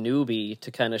Rising newbie, to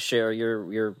kind of share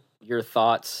your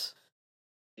thoughts.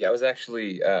 Yeah, I was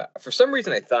actually for some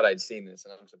reason I thought I'd seen this,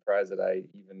 and I'm surprised that I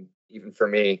even for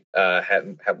me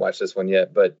hadn't watched this one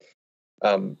yet. But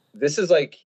this is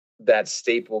like that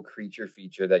staple creature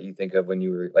feature that you think of when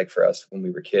you were, like, for us when we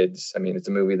were kids. I mean, it's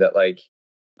a movie that, like,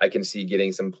 I can see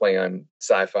getting some play on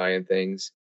sci-fi and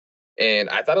things. And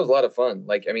I thought it was a lot of fun.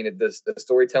 Like, I mean, the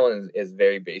storytelling is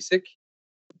very basic,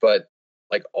 but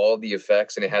like all the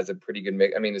effects, and it has a pretty good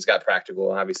mix. I mean, it's got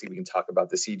practical. Obviously, we can talk about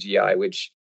the CGI,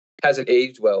 which hasn't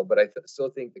aged well, but I still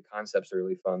think the concepts are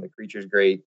really fun. The creature's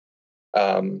great.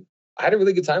 I had a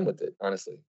really good time with it,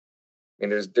 honestly. I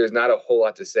mean, there's not a whole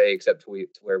lot to say except to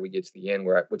where we get to the end,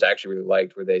 which I actually really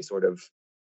liked, where they sort of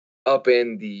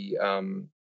upend the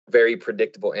very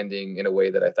predictable ending in a way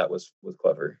that I thought was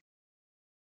clever.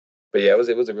 But yeah, it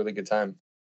was a really good time.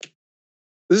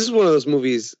 This is one of those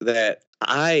movies that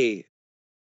I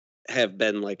have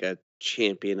been like a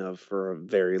champion of for a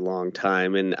very long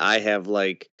time, and I have,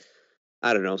 like,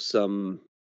 I don't know, some,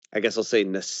 I guess I'll say,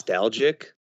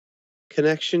 nostalgic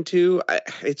connection to.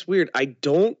 It's weird. I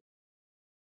don't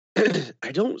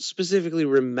specifically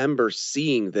remember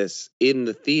seeing this in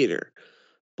the theater,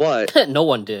 but No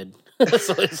one did.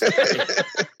 So it's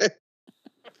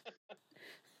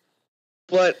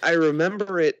but I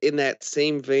remember it in that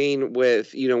same vein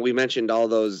with, we mentioned all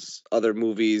those other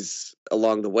movies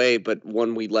along the way, but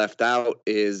one we left out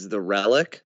is The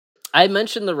Relic. I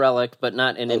mentioned The Relic, but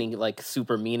not in any like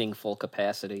super meaningful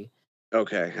capacity.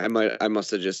 Okay, I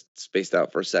must have just spaced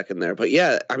out for a second there, but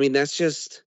yeah, I mean, that's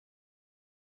just,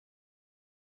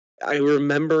 I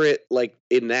remember it like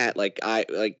in that,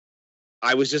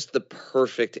 I was just the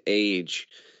perfect age,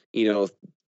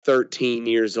 13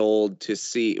 years old to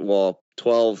see,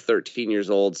 12, 13 years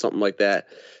old, something like that,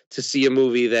 to see a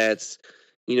movie that's,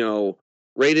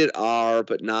 rated R,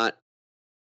 but not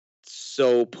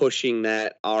so pushing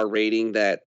that R rating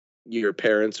that your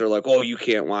parents are like, oh, you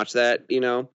can't watch that,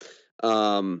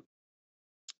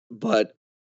 but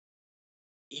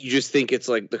you just think it's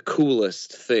like the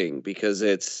coolest thing because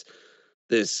it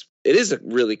is a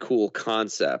really cool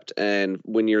concept. And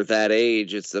when you're that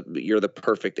age, you're the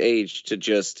perfect age to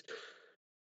just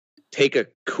take a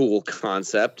cool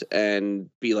concept and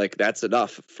be like, that's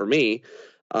enough for me.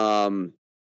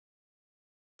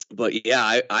 But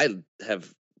yeah, I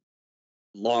have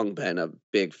long been a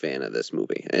big fan of this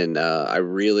movie, and I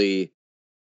really,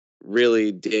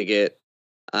 really dig it.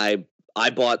 I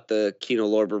bought the Kino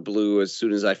Lorber Blue as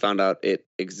soon as I found out it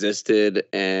existed,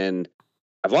 and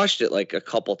I've watched it like a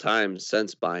couple times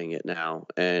since buying it now,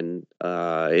 and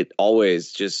it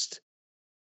always just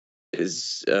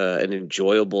is an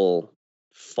enjoyable,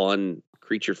 fun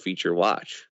creature feature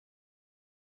watch.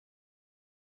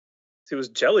 It was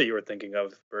Jelly you were thinking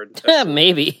of, Bird.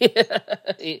 Maybe.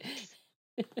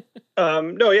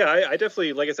 No, yeah, I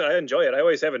definitely, like I said, I enjoy it. I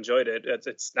always have enjoyed it.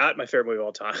 It's not my favorite movie of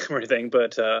all time or anything,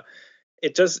 but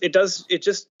it just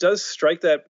does strike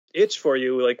that itch for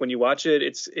you. Like when you watch it,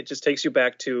 it just takes you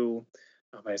back to,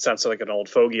 oh man, it sounds like an old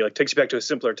fogey, like takes you back to a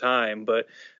simpler time. But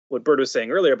what Bird was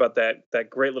saying earlier about that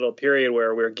great little period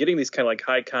where we're getting these kind of like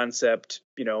high concept,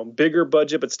 bigger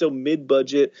budget, but still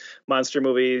mid-budget monster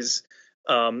movies.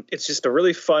 It's just a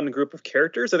really fun group of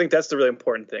characters. I think that's the really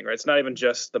important thing, right? It's not even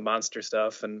just the monster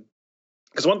stuff. And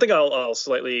because one thing I'll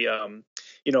slightly,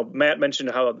 Matt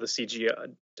mentioned how the CG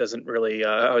doesn't really,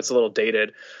 how it's a little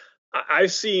dated.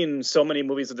 I've seen so many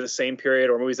movies of the same period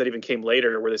or movies that even came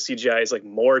later where the CGI is like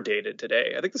more dated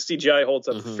today. I think the CGI holds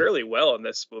up fairly well in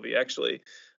this movie, actually,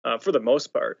 for the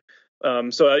most part.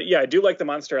 Yeah, I do like the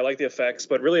monster. I like the effects,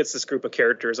 but really it's this group of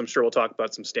characters. I'm sure we'll talk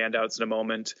about some standouts in a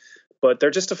moment, but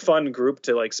they're just a fun group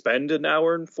to like spend an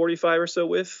hour and 45 or so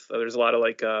with. There's a lot of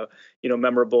like,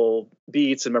 memorable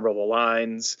beats and memorable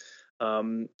lines.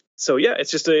 So yeah,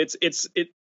 it's just it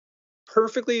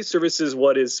perfectly services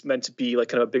what is meant to be like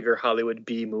kind of a bigger Hollywood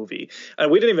B movie. And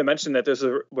we didn't even mention that this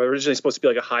was originally supposed to be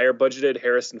like a higher budgeted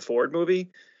Harrison Ford movie.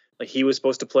 Like he was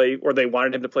supposed to play, or they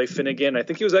wanted him to play Finnegan. I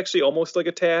think he was actually almost like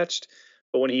attached,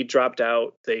 but when he dropped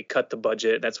out, they cut the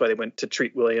budget. That's why they went to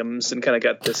Treat Williams and kind of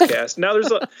got this cast. Now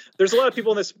there's a lot of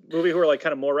people in this movie who are like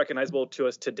kind of more recognizable to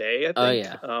us today, I think. Oh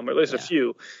yeah. Or at least a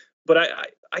few. But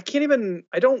I can't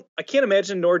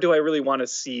imagine, nor do I really want to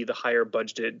see the higher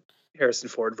budgeted Harrison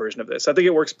Ford version of this. I think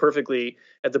it works perfectly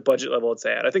at the budget level it's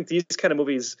at. I think these kind of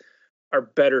movies are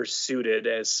better suited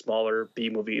as smaller B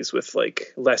movies with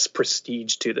like less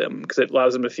prestige to them because it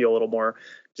allows them to feel a little more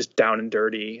just down and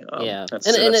dirty. Yeah, that's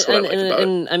what I like about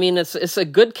it. I mean, it's a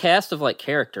good cast of like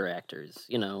character actors,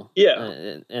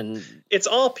 Yeah, and it's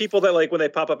all people that like when they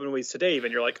pop up in movies today,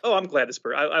 even you're like, oh, I'm glad this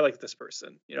person. I like this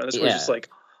person. This was just like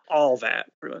all that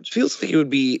pretty much. Feels like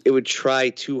it would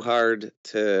try too hard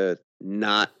to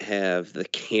not have the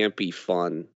campy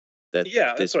fun that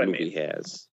this movie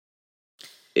has.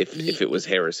 If it was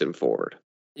Harrison Ford.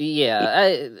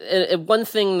 Yeah, one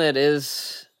thing that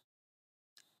is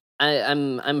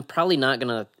I'm probably not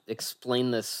gonna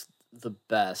explain this the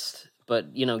best,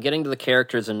 but getting to the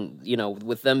characters and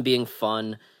with them being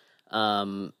fun.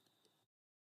 So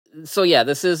yeah,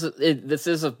 this is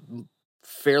a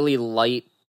fairly light.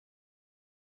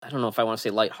 I don't know if I want to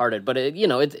say lighthearted, but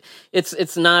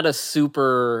it's not a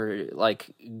super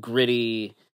like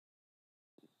gritty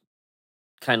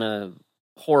kind of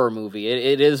horror movie.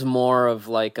 It is more of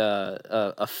like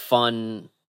a fun,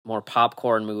 more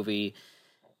popcorn movie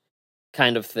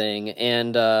kind of thing.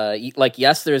 And like,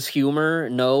 yes, there's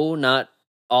humor. No, not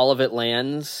all of it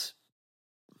lands,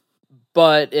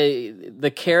 but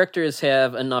the characters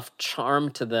have enough charm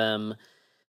to them,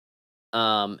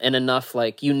 and enough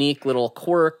like unique little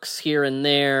quirks here and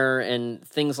there and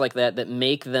things like that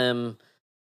make them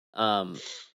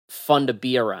fun to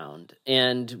be around.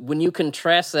 And when you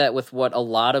contrast that with what a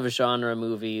lot of genre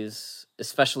movies,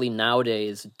 especially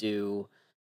nowadays, do,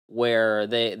 where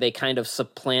they kind of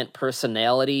supplant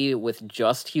personality with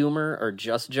just humor or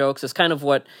just jokes, is kind of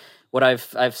what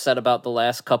I've said about the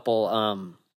last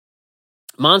couple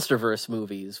Monsterverse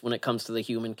movies when it comes to the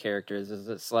human characters. Is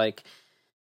it's like,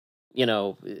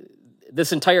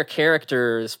 this entire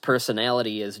character's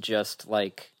personality is just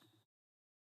like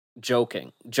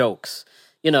jokes,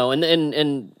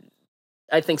 and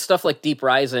I think stuff like Deep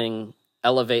Rising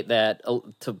elevate that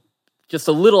to just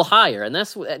a little higher, and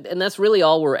that's really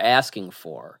all we're asking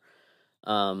for.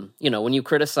 When you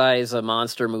criticize a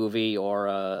monster movie or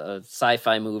a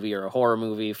sci-fi movie or a horror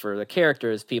movie for the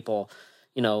characters, people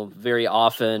very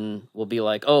often will be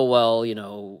like, oh, well,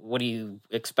 what are you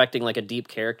expecting, like a deep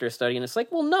character study? And it's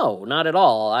like, well, no, not at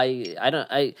all.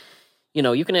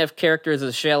 You can have characters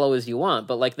as shallow as you want,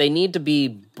 but like they need to be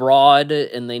broad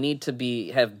and they need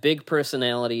to have big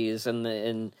personalities and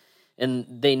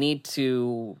they need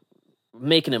to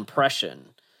make an impression.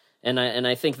 And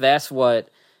I think that's what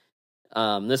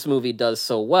this movie does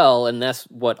so well, and that's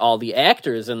what all the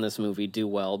actors in this movie do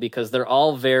well, because they're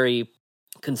all very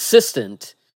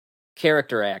consistent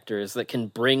character actors that can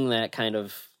bring that kind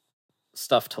of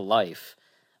stuff to life.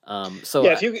 So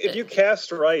yeah, if you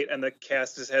cast right and the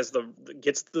cast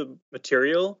gets the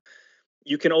material,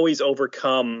 you can always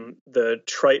overcome the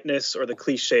triteness or the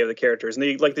cliche of the characters. And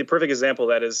the perfect example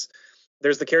of that is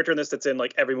there's the character in this that's in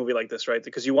like every movie like this, right?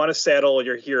 Because you want to saddle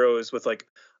your heroes with like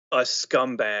a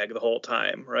scumbag the whole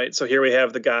time, right? So here we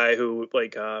have the guy who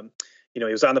like he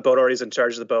was on the boat already, he's in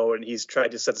charge of the boat, and he's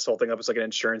tried to set this whole thing up as like an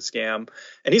insurance scam.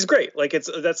 And he's great. Like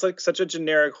that's like such a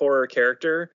generic horror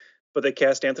character, but they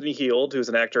cast Anthony Heald, who's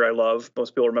an actor I love.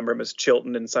 Most people remember him as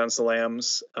Chilton in Silence of the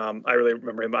Lambs. I really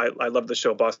remember him. I loved the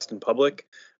show Boston Public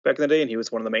back in the day, and he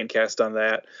was one of the main cast on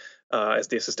that as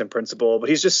the assistant principal. But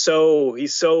he's just such a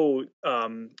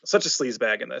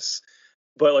sleazebag in this,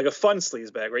 but like a fun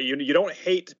sleazebag, right? You don't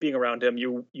hate being around him.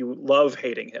 You love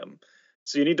hating him.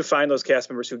 So you need to find those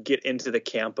cast members who get into the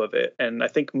camp of it. And I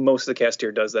think most of the cast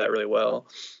here does that really well.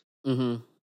 Mm-hmm.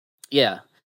 Yeah.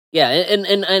 Yeah.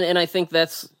 And I think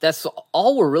that's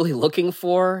all we're really looking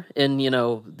for in,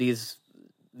 these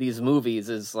movies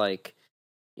is like,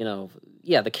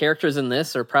 the characters in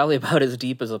this are probably about as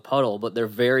deep as a puddle, but they're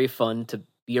very fun to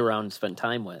be around and spend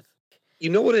time with. You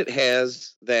know what it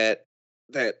has that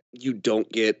you don't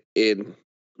get in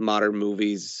modern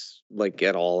movies like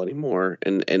at all anymore,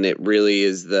 and it really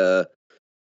is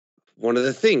one of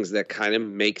the things that kind of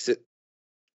makes it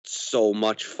so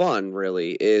much fun,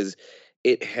 really, is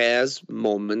it has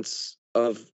moments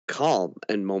of calm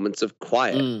and moments of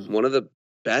quiet. One of the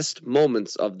best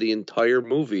moments of the entire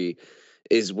movie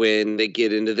is when they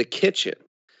get into the kitchen.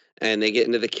 And they get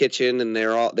into the kitchen and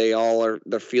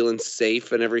they're feeling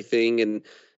safe and everything,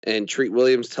 and Treat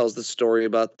Williams tells the story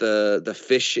about the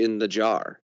fish in the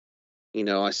jar.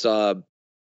 I saw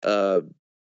a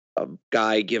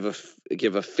guy give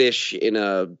a fish in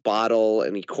a bottle,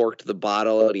 and he corked the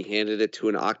bottle and he handed it to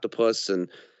an octopus, and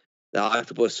the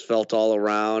octopus felt all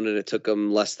around, and it took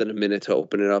him less than a minute to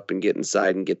open it up and get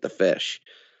inside and get the fish.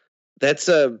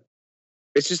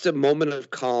 It's just a moment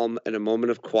of calm and a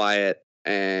moment of quiet,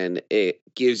 and it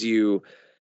gives you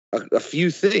a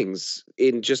few things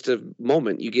in just a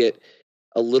moment. You get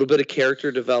a little bit of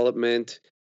character development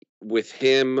with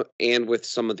him and with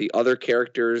some of the other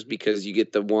characters, because you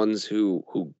get the ones who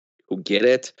get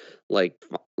it, like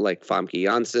Famke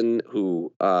Janssen,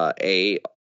 who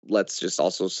let's just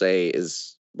also say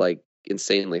is like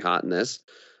insanely hot in this.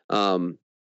 But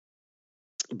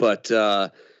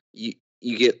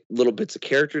you get little bits of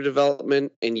character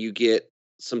development, and you get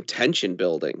some tension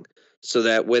building, so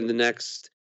that when the next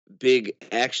big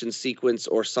action sequence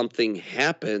or something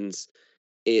happens,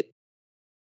 it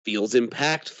feels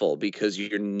impactful, because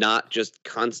you're not just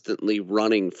constantly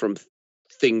running from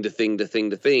thing to thing to thing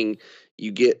to thing,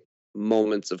 you get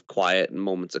moments of quiet and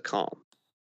moments of calm.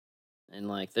 And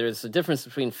like, there's a difference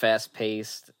between fast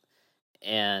paced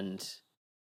and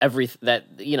I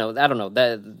don't know,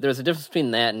 that there's a difference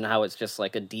between that and how it's just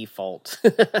like a default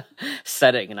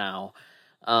setting now.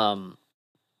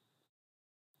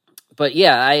 But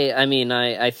yeah,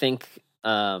 I think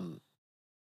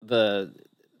the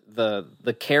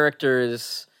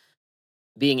characters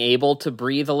being able to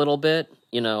breathe a little bit,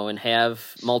 and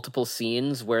have multiple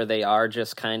scenes where they are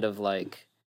just kind of like,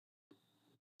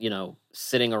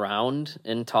 sitting around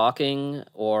and talking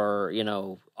or,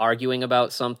 arguing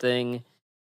about something.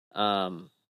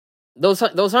 Those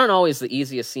aren't always the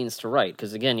easiest scenes to write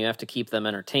because, again, you have to keep them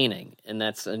entertaining. And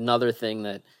that's another thing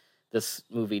that this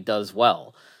movie does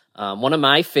well. One of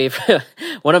my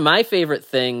favorite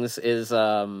things is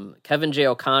Kevin J.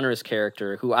 O'Connor's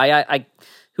character, who I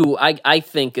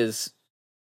think is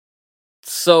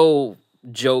so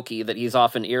jokey that he's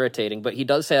often irritating, but he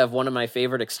does have one of my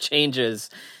favorite exchanges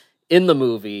in the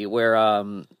movie where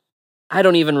I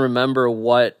don't even remember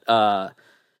what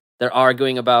they're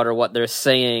arguing about or what they're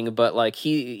saying, but like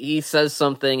he says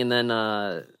something and then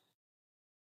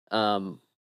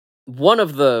one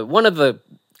of the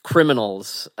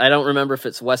criminals, I don't remember if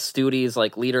it's Wes Studi's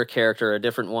like leader character or a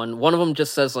different one. One of them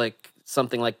just says like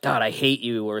something like, "God, I hate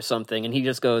you," or something, and he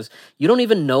just goes, "You don't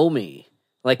even know me."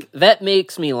 Like, that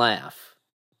makes me laugh.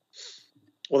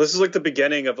 Well, this is like the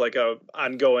beginning of like a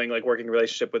ongoing like working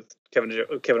relationship with Kevin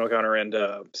O'Connor and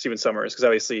Stephen Summers, because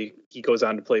obviously he goes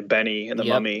on to play Benny in The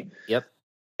Mummy. Yep.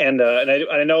 And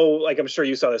I know, like, I'm sure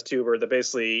you saw this too, where that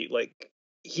basically like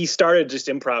he started just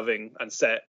improvising on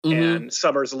set, and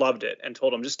Summers loved it and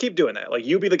told him, just keep doing that. Like,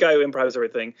 you be the guy who improvises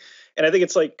everything. And I think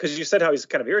it's like, because you said how he's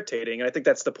kind of irritating, and I think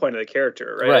that's the point of the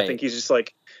character, right? I think he's just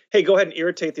like, hey, go ahead and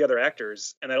irritate the other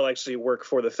actors, and that'll actually work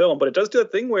for the film. But it does do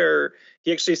that thing where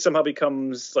he actually somehow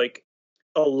becomes like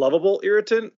a lovable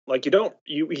irritant. Like, he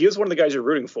is one of the guys you're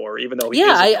rooting for, even though he is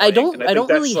annoying. I don't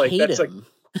really hate him. Like,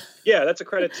 yeah, that's a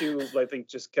credit to, I think,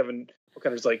 just Kevin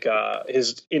O'Connor's like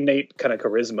his innate kind of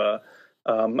charisma.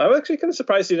 I'm actually kind of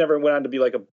surprised he never went on to be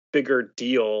like a bigger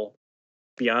deal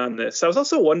beyond this. I was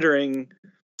also wondering,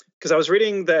 because I was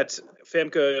reading that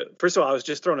Famke, first of all, I was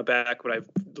just thrown aback when I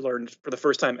learned for the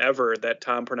first time ever that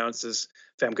Tom pronounces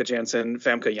Famke Janssen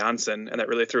Famke Janssen, and that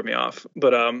really threw me off.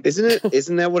 But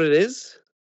isn't that what it is?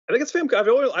 I think it's Famke. I've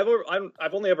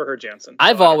only ever heard Janssen.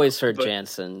 I've always heard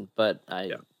Janssen, but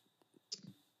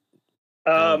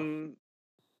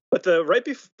But the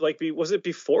was it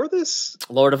before this?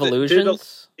 Lord of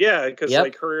Illusions? Because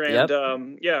like her and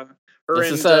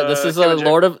This is a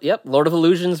Lord of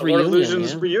Illusions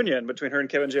reunion between her and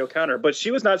Kevin J. O'Connor. But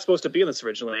she was not supposed to be in this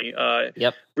originally.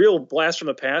 Real blast from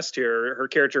the past here. Her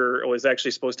character was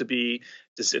actually supposed to be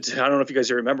I don't know if you guys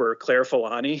remember Claire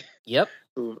Filani. Yep.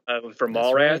 Who from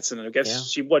Mallrats, and I guess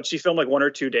she filmed like 1 or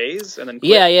 2 days and then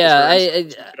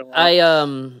quit.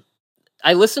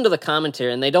 I listened to the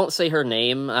commentary and they don't say her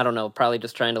name. I don't know, probably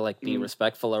just trying to like be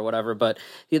respectful or whatever. But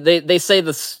they say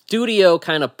the studio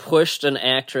kind of pushed an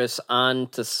actress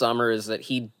onto Summers that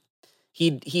he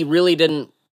really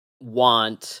didn't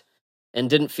want and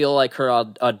didn't feel like her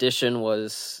audition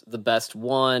was the best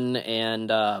one. And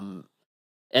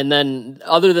then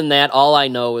other than that, all I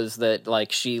know is that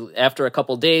like after a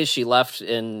couple days she left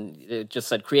and it just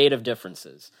said creative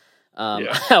differences.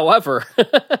 However.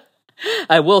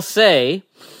 I will say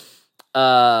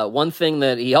one thing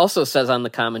that he also says on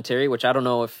the commentary, which I don't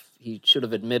know if he should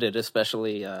have admitted,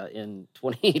 especially in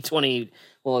 2020,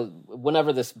 well,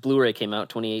 whenever this Blu-ray came out,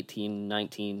 2018,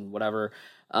 19, whatever.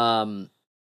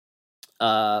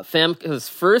 Famke's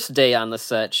first day on the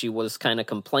set, she was kind of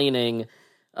complaining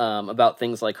about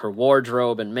things like her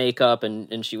wardrobe and makeup,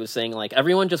 and she was saying, like,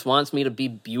 everyone just wants me to be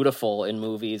beautiful in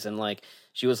movies, and, like,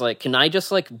 she was like, can I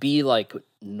just, like, be, like,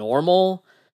 normal?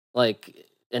 Like,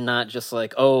 and not just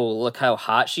like, oh, look how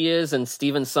hot she is. And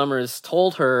Stephen Summers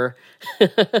told her,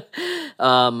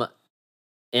 and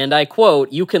I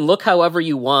quote, "You can look however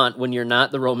you want when you're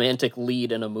not the romantic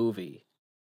lead in a movie."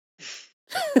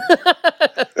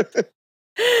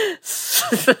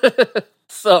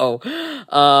 So,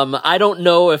 I don't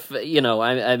know if,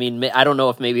 I mean, I don't know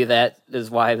if maybe that is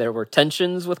why there were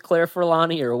tensions with Claire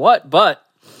Forlani or what, but,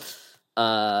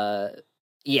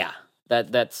 yeah,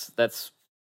 that's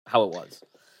how it was.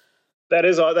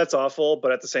 That's awful,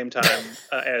 but at the same time,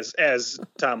 as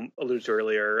Tom alluded to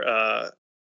earlier,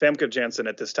 Famke Janssen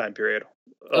at this time period.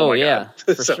 Oh yeah,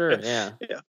 God. for sure. Yeah.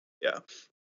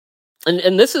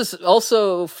 And this is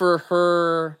also for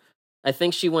her. I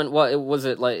think she went. What was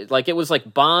it like? Like it was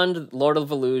like Bond, Lord of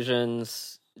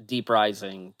Illusions, Deep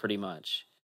Rising, pretty much.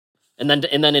 and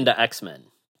then into X-Men.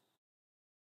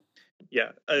 Yeah,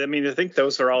 I mean, I think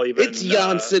those are all even. It's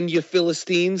Janssen, you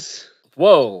Philistines.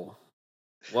 Whoa.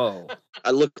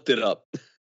 I looked it up.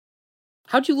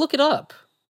 How'd you look it up?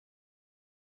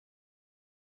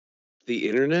 The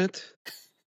internet?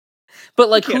 But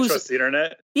like, you can't trust the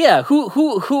internet. Yeah,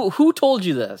 who told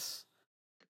you this?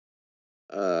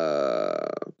 What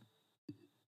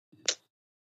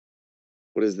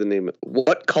is the name?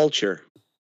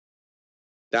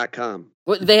 WhatCulture.com.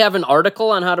 What, they have an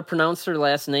article on how to pronounce her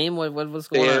last name? What was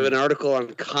going on? They have an article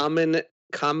on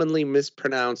commonly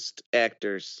mispronounced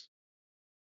actors.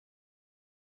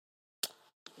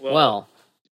 Well,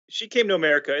 she came to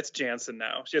America. It's Jansen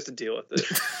now. She has to deal with it.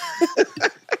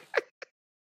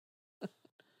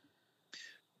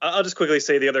 I'll just quickly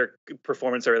say the other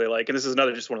performance I really like, and this is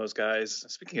another just one of those guys.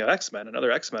 Speaking of X-Men,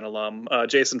 another X-Men alum,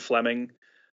 Jason Fleming,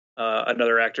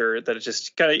 another actor that is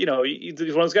just kind of, he's one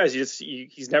of those guys.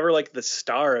 He's never like the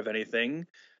star of anything,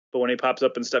 but when he pops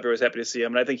up and stuff, you're always happy to see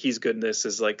him. And I think he's good in this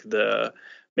as like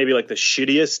maybe like the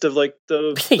shittiest of like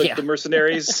the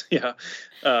mercenaries. Yeah.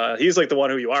 He's like the one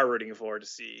who you are rooting for to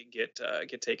see get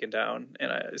taken down.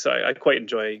 And I quite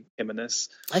enjoy him in this.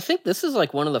 I think this is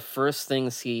like one of the first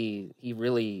things he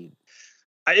really.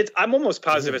 I'm almost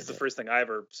positive it's the first thing I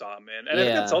ever saw him in. And I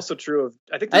think that's also true of,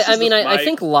 I think this I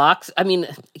think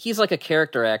he's like a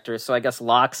character actor. So I guess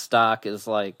Lock, Stock is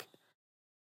like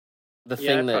the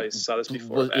thing that I saw this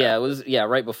before.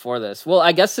 Right before this. Well,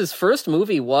 I guess his first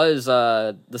movie was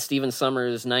the Stephen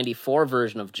Sommers 94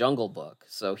 version of Jungle Book.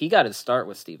 So he got his start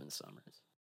with Stephen Sommers.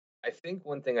 I think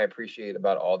one thing I appreciate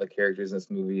about all the characters in this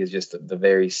movie is just the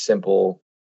very simple,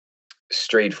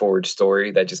 straightforward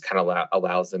story that just kind of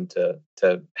allows them to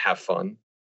have fun.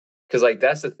 Because like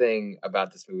that's the thing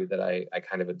about this movie that I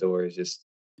kind of adore is just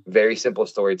very simple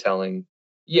storytelling.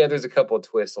 Yeah, there's a couple of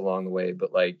twists along the way,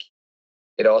 but like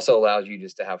it also allows you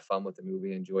just to have fun with the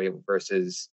movie, enjoy it,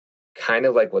 versus kind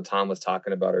of like what Tom was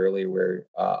talking about earlier, where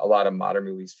a lot of modern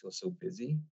movies feel so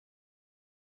busy.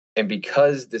 And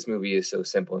because this movie is so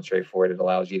simple and straightforward, it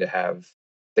allows you to have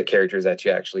the characters that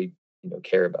you actually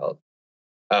care about.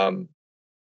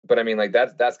 But I mean, like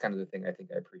that's kind of the thing I think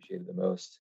I appreciated the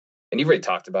most. And you've already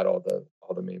talked about all the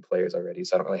main players already,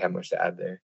 so I don't really have much to add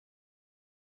there.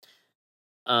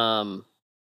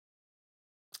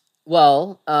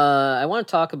 Well, I want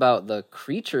to talk about the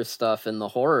creature stuff and the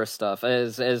horror stuff.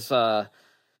 As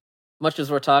much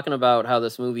as we're talking about how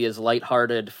this movie is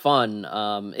lighthearted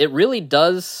fun, it really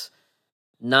does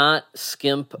not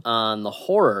skimp on the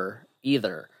horror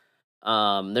either.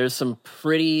 There's some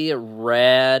pretty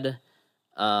rad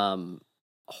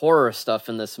horror stuff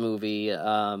in this movie,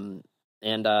 and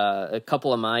a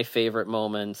couple of my favorite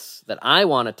moments that I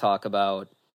want to talk about.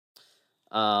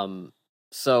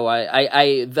 So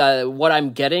what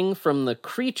I'm getting from the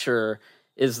creature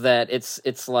is that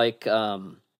it's like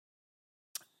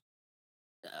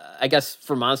I guess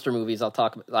for monster movies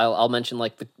I'll mention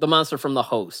like the monster from The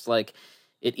Host. Like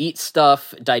it eats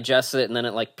stuff, digests it, and then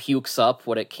it like pukes up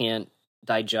what it can't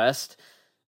digest.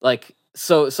 Like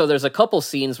so there's a couple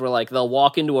scenes where like they'll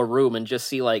walk into a room and just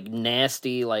see like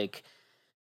nasty like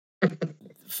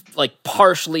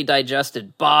partially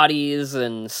digested bodies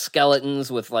and skeletons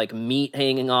with like meat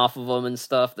hanging off of them and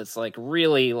stuff that's like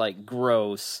really like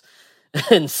gross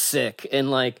and sick, and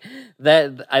like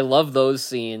that I love those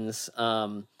scenes.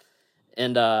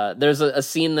 And there's a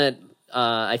scene that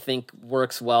I think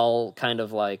works well kind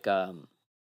of like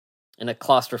in a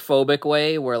claustrophobic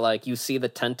way where like you see the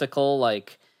tentacle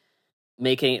like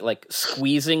making like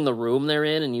squeezing the room they're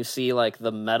in, and you see like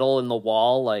the metal in the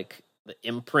wall like the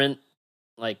imprint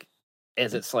like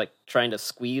as it's like trying to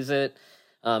squeeze it.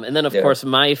 And then of course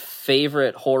my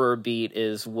favorite horror beat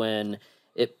is when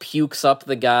it pukes up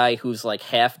the guy who's like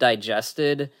half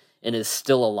digested and is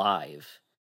still alive.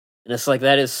 And it's like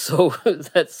that's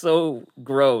so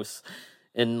gross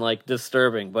and like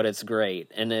disturbing, but it's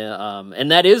great. And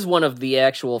that is one of the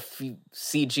actual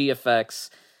CG effects,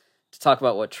 to talk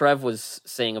about what Trev was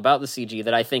saying about the CG,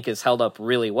 that I think is held up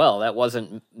really well. That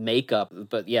wasn't makeup,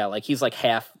 but yeah, like he's like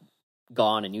half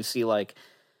gone, and you see like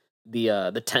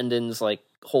the tendons like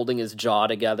holding his jaw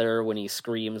together when he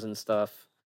screams and stuff.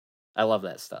 I love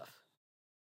that stuff.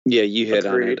 Yeah, you hit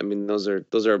on it. I mean, those are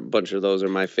a bunch of those are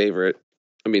my favorite.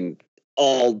 I mean,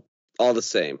 all the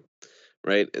same,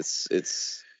 right?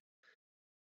 It's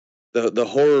the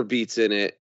horror beats in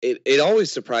it. It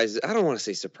always surprises. I don't want to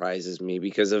say surprises me,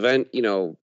 because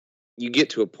you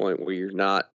get to a point where you're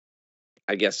not,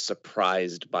 I guess,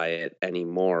 surprised by it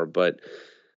anymore. But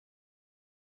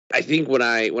I think when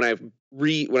I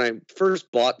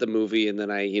first bought the movie, and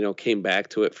then I came back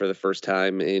to it for the first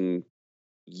time in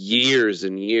years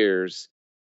and years,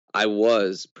 I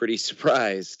was pretty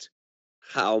surprised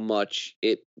how much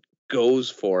it goes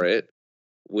for it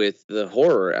with the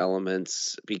horror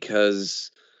elements,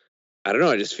 because I don't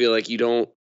know, I just feel like you don't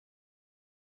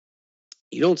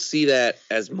see that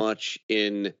as much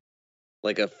in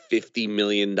like a $50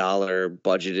 million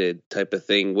budgeted type of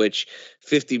thing, which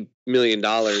 $50 million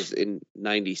in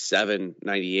 97,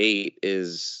 98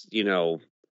 is,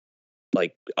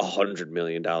 like $100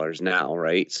 million now,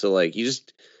 right? So like you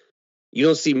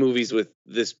don't see movies with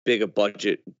this big a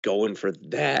budget going for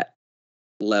that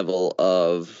level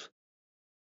of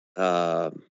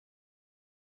down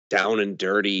and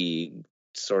dirty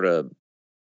sort of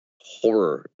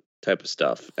horror type of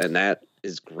stuff, and that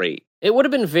is great. It would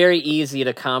have been very easy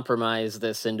to compromise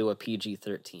this into a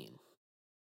PG-13.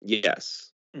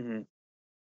 Yes. Mm-hmm.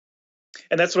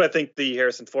 And that's what I think the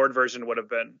Harrison Ford version would have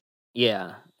been.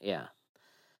 Yeah.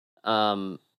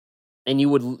 And you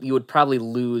would probably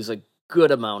lose a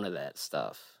good amount of that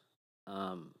stuff.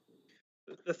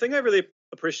 The thing I really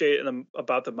appreciate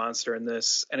about the monster in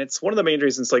this, and it's one of the main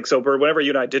reasons, like, so whenever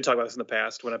you and I did talk about this in the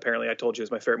past, when apparently I told you it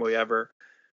was my favorite movie ever,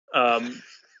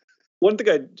 one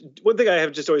thing I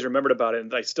have just always remembered about it,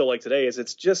 and I still like today, is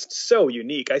it's just so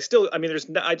unique. I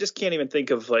just can't even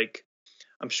think of, like,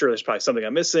 I'm sure there's probably something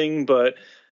I'm missing, but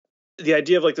the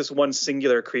idea of like this one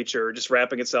singular creature just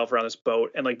wrapping itself around this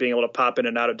boat and like being able to pop in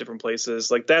and out of different places,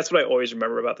 like that's what I always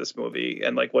remember about this movie,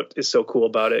 and like what is so cool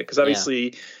about it, because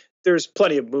obviously there's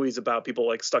plenty of movies about people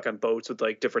like stuck on boats with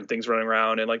like different things running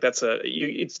around, and like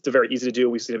it's very easy to do.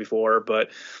 We've seen it before, but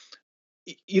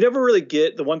you never really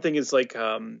get, the one thing is like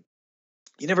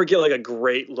you never get like a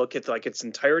great look at like its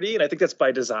entirety, and I think that's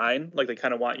by design. Like they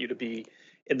kind of want you to be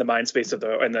in the mind space of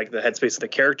and like the headspace of the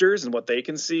characters and what they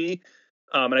can see.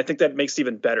 And I think that makes it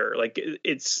even better. Like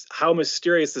it's how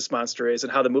mysterious this monster is,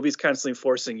 and how the movie's constantly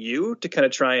forcing you to kind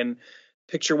of try and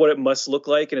picture what it must look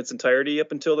like in its entirety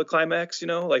up until the climax.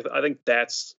 Like I think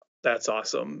that's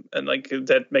awesome, and like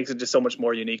that makes it just so much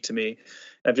more unique to me.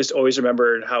 And I've just always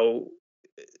remembered how,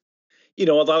 a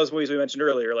lot of those movies we mentioned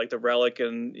earlier, like The Relic,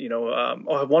 and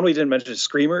one we didn't mention is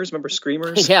Screamers. Remember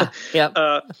Screamers? Yeah.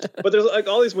 But there's like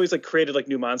all these movies like created like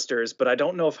new monsters, but I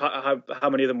don't know if how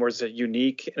many of them was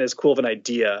unique and as cool of an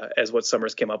idea as what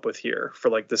Summers came up with here for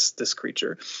like this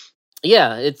creature.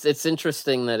 Yeah, it's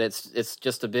interesting that it's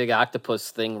just a big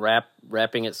octopus thing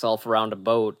wrapping itself around a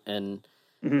boat, and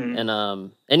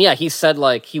yeah, he said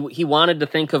like he wanted to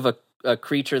think of a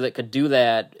creature that could do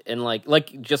that, and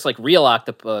like just like real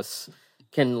octopus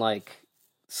can like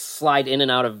slide in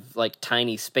and out of like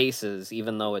tiny spaces,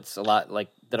 even though it's a lot like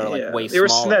that are like way smaller. You ever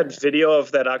seen that video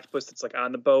of that octopus that's like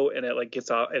on the boat, and it like gets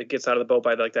out of the boat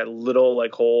by like that little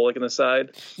like hole like in the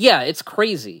side? Yeah, it's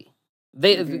crazy.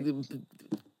 Nothing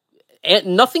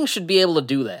should be able to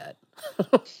do that.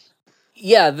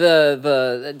 Yeah,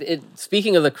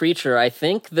 speaking of the creature, I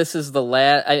think this is the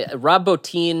last. Rob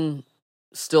Bottin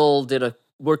still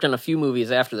worked on a few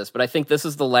movies after this, but I think this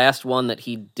is the last one that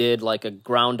he did like a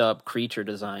ground up creature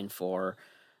design for.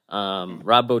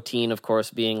 Rob Bottin, of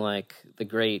course, being like the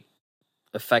great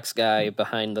effects guy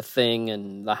behind The Thing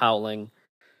and The Howling.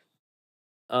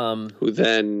 Who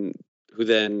then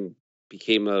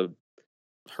became a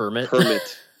hermit.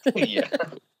 Yeah.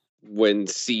 When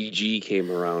CG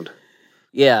came around.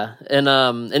 Yeah,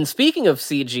 and speaking of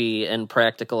CG and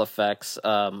practical effects,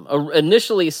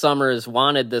 initially Summers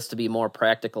wanted this to be more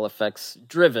practical effects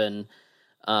driven,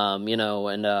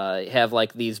 and have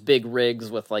like these big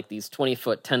rigs with like these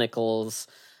 20-foot tentacles,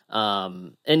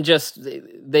 and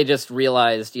they just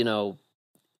realized,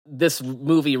 this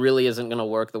movie really isn't going to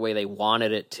work the way they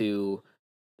wanted it to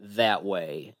that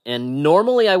way. And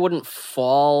normally I wouldn't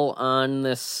fall on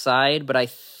this side, but I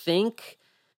think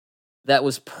that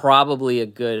was probably a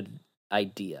good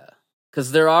idea,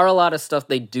 because there are a lot of stuff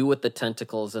they do with the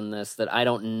tentacles in this that I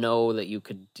don't know that you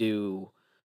could do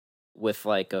with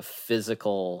like a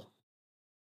physical,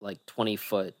 like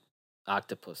 20-foot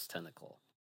octopus tentacle.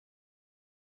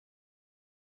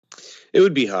 It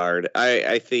would be hard.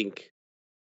 I think,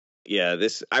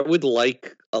 I would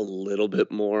like a little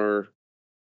bit more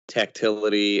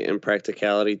tactility and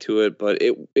practicality to it, but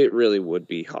it really would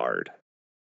be hard.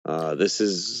 This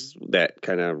is that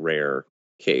kind of rare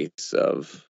case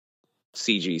of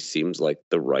CG seems like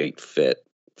the right fit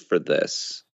for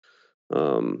this.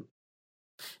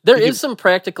 There is some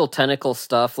practical tentacle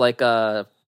stuff, like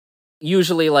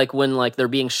usually like when like they're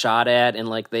being shot at and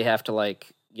like they have to like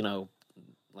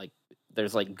like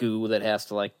there's like goo that has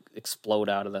to like explode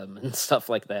out of them and stuff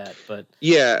like that. But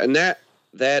yeah, and that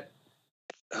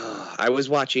I was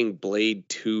watching Blade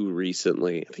 2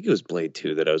 recently. I think it was Blade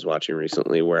 2 that I was watching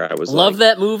recently, where I was love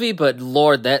that movie, but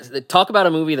Lord, talk about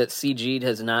a movie that CG'd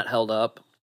has not held up.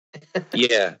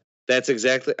 Yeah, that's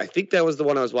exactly. I think that was the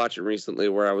one I was watching recently,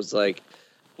 where I was like,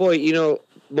 boy,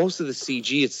 most of the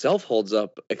CG itself holds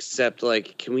up, except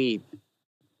like, can we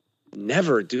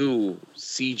never do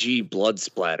CG blood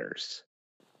splatters?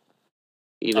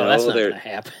 That's not gonna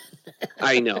happen.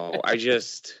 I know.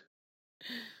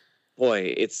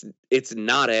 Boy, it's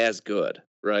not as good,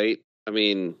 right? I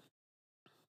mean,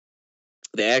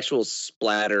 the actual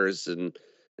splatters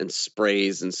and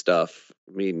sprays and stuff.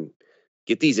 I mean,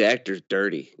 get these actors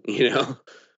dirty, Yeah.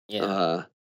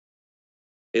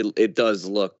 It does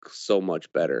look so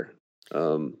much better.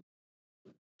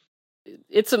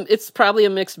 It's probably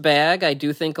a mixed bag. I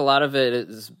do think a lot of it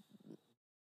is,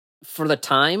 for the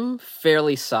time,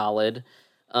 fairly solid.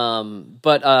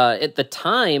 But at the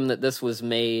time that this was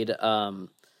made, so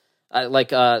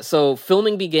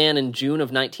filming began in June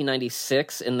of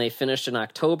 1996, and they finished in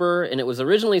October, and it was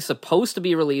originally supposed to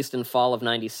be released in fall of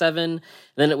 97,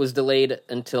 then it was delayed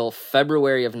until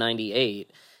February of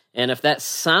 98. And if that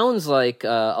sounds like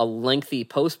a lengthy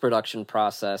post-production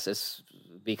process, it's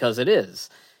because it is.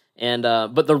 And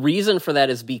but the reason for that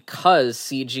is because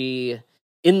CG,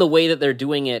 in the way that they're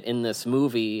doing it in this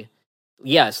movie,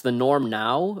 yes, the norm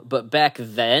now, but back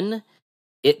then,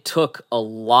 it took a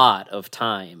lot of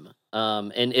time.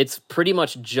 And it's pretty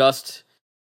much just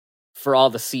for all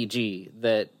the CG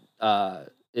that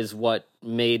is what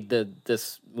made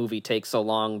this movie take so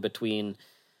long between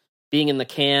being in the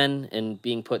can and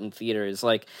being put in theaters.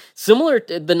 Like, similar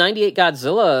to the 98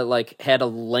 Godzilla, like, had a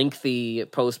lengthy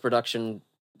post-production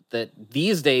that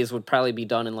these days would probably be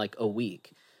done in like a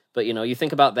week. But, you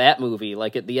think about that movie,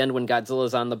 like at the end when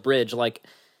Godzilla's on the bridge, like,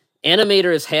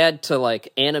 animators had to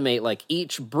like animate like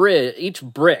each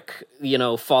brick,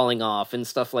 falling off and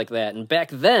stuff like that. And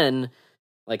back then,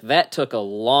 like, that took a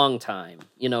long time.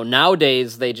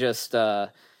 Nowadays they just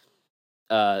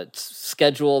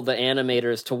schedule the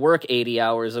animators to work 80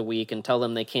 hours a week and tell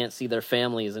them they can't see their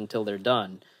families until they're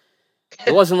done.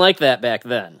 It wasn't like that back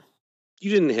then.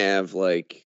 You didn't have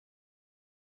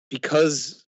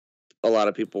because a lot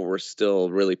of people were still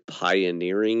really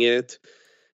pioneering it,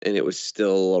 and it was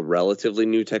still a relatively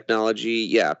new technology.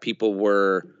 Yeah, people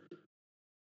were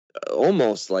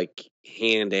almost like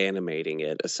hand animating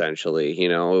it, essentially.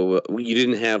 You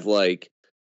didn't have like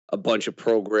a bunch of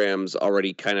programs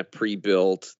already kind of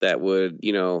pre-built that would,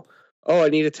 oh, I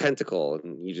need a tentacle,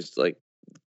 and you just like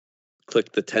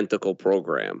click the tentacle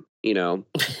program, Yeah.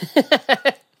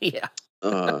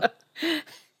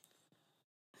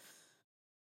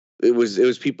 It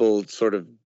was people sort of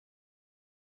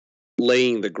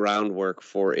laying the groundwork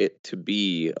for it to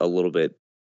be a little bit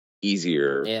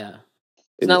easier. Yeah.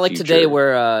 It's not like today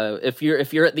where if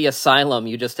you're at the asylum,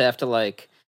 you just have to like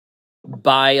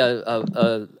buy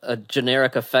a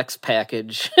generic effects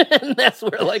package, and that's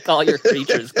where like all your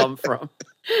creatures come from.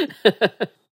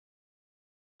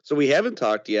 So we haven't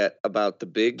talked yet about the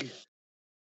big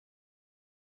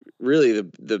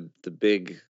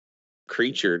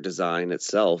creature design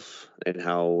itself and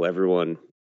how everyone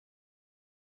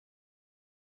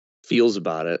feels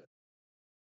about it.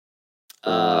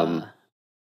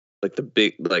 Like the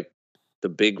big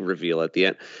reveal at the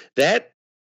end.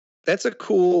 That's a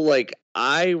cool, like,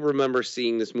 I remember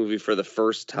seeing this movie for the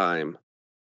first time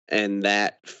and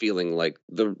that feeling like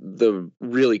the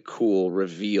really cool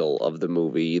reveal of the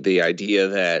movie, the idea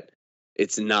that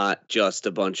it's not just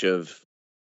a bunch of,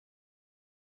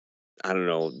 I don't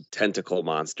know, tentacle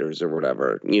monsters or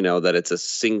whatever, that it's a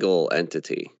single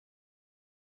entity.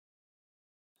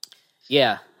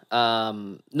 Yeah.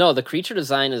 No, the creature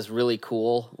design is really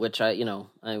cool, which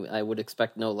I would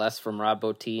expect no less from Rob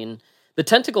Bottin. The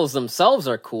tentacles themselves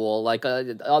are cool. Like,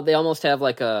 they almost have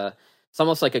like it's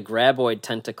almost like a graboid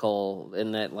tentacle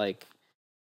in that, like,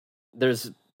 there's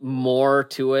more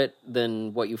to it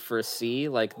than what you first see.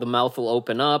 Like, the mouth will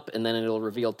open up and then it'll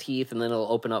reveal teeth, and then it'll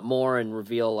open up more and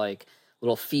reveal like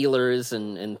little feelers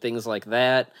and things like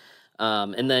that.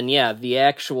 And then, yeah, the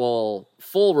actual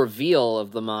full reveal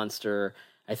of the monster,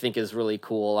 I think, is really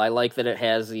cool. I like that it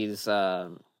has these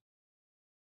like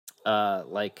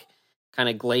kind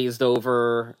of glazed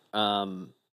over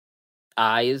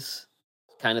eyes,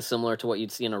 kind of similar to what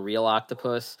you'd see in a real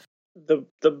octopus.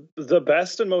 The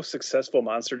best and most successful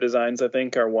monster designs, I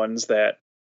think, are ones that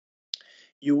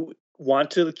you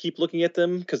want to keep looking at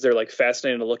them because they're like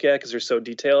fascinating to look at because they're so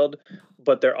detailed,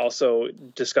 but they're also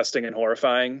disgusting and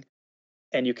horrifying.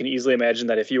 And you can easily imagine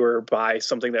that if you were by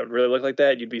something that would really look like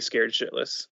that, you'd be scared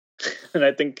shitless. And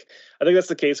I think that's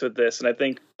the case with this. And I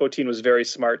think Bottin was very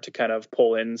smart to kind of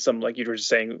pull in some, like you were just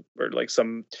saying, or like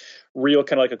some real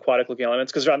kind of like aquatic looking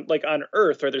elements. Because on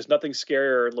Earth, right, there's nothing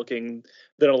scarier looking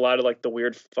than a lot of like the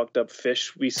weird fucked up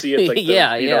fish we see at like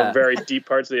the very deep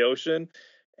parts of the ocean.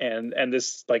 And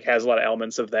this like has a lot of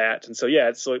elements of that. And so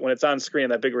it's like when it's on screen,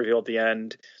 that big reveal at the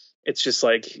end, it's just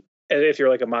like, if you're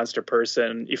like a monster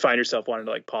person, you find yourself wanting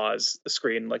to like pause the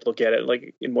screen, like look at it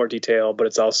like in more detail, but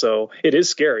it is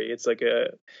scary. It's like and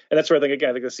that's where I think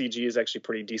the CG is actually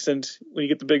pretty decent when you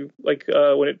get the big, like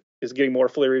when it is getting more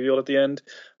fully revealed at the end.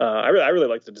 I really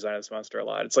like the design of this monster a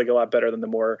lot. It's like a lot better than the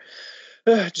more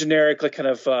generic, like kind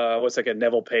of what's like a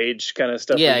Neville Page kind of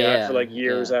stuff we got for like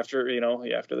years after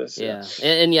this.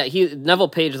 Neville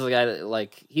Page is the guy that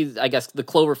like I guess the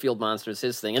Cloverfield monster is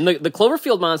his thing, and the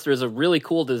Cloverfield monster is a really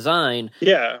cool design.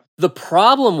 Yeah. The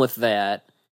problem with that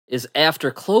is after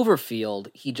Cloverfield,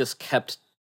 he just kept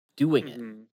doing it.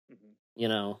 You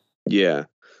know. Yeah,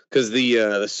 because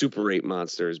the Super 8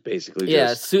 monster is basically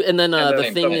just and then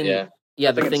the thing in.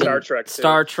 Yeah, the thing in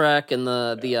Star Trek and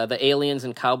the aliens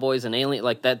and cowboys and alien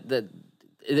like that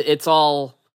it's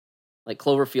all like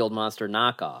Cloverfield monster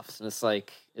knockoffs,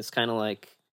 and it's kind of like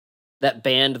that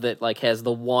band that like has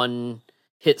the one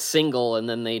hit single and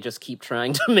then they just keep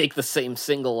trying to make the same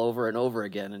single over and over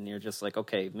again, and you're just like,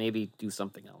 okay, maybe do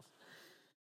something else.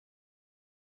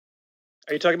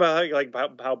 Are you talking about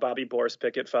how Bobby Boris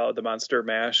Pickett followed the Monster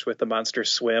Mash with the Monster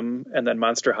Swim and then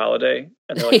Monster Holiday,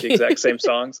 and they're like the exact same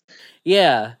songs?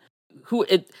 Yeah. Who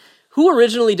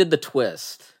originally did the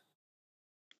twist?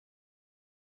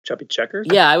 Chubby Checker?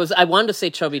 Yeah, I wanted to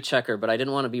say Chubby Checker, but I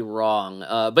didn't want to be wrong.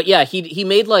 But yeah, he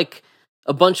made like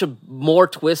a bunch of more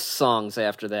twist songs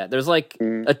after that. There's like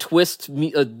a twist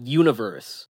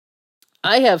universe.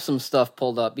 I have some stuff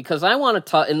pulled up because I want to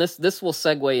talk, and this will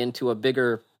segue into a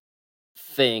bigger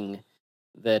thing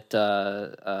that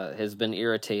has been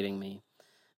irritating me.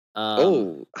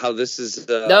 How this is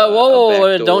no,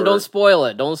 whoa, don't spoil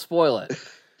it. Don't spoil it.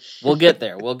 We'll get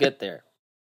there.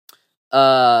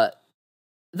 The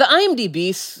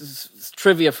IMDb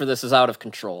trivia for this is out of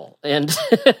control, and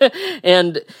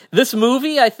and this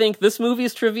movie, I think this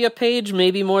movie's trivia page,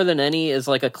 maybe more than any, is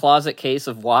like a closet case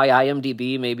of why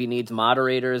IMDb maybe needs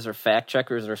moderators or fact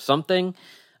checkers or something.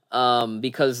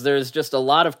 Because there's just a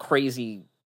lot of crazy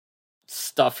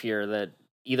stuff here that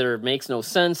either makes no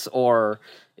sense or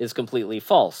is completely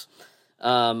false.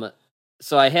 So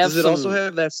I have. Does it also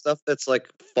have that stuff that's like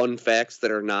fun facts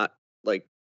that are not like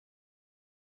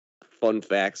fun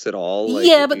facts at all? Like,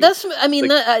 yeah, but that's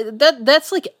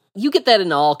like you get that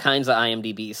in all kinds of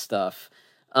IMDb stuff,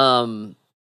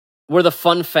 where the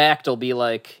fun fact will be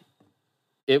like,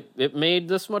 it made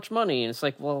this much money, and it's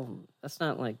like, well, that's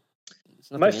not like.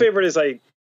 My favorite is I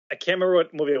can't remember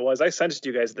what movie it was. I sent it to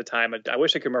you guys at the time. I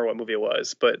wish I could remember what movie it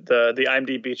was, but the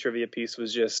IMDb trivia piece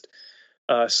was just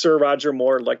Sir Roger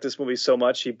Moore liked this movie so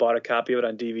much he bought a copy of it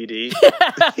on DVD.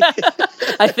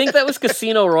 I think that was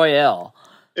Casino Royale.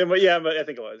 But I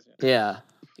think it was.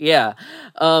 Yeah.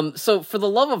 So for the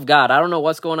love of God, I don't know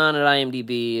what's going on at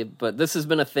IMDb, but this has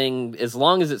been a thing as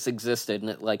long as it's existed, and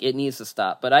it needs to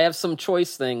stop. But I have some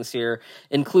choice things here,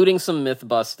 including some myth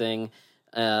busting.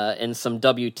 And some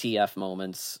WTF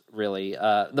moments, really.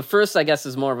 The first, I guess,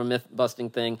 is more of a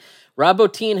myth-busting thing. Rob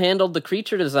Bottin handled the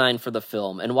creature design for the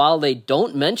film, and while they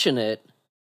don't mention it,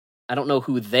 I don't know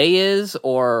who they is,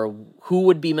 or who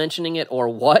would be mentioning it, or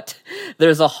what.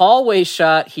 There's a hallway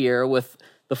shot here with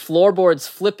the floorboards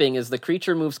flipping as the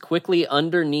creature moves quickly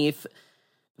underneath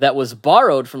that was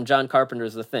borrowed from John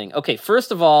Carpenter's The Thing. Okay,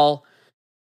 first of all,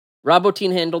 Rob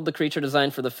Bottin handled the creature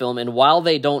design for the film, and while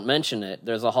they don't mention it,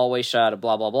 there's a hallway shot of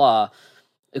blah blah blah.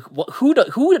 Who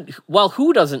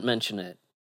doesn't mention it?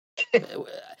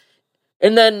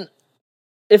 And then,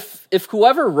 if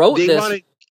whoever wrote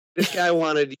this guy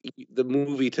wanted the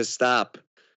movie to stop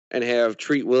and have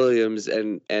Treat Williams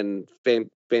and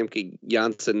Famke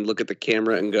Janssen look at the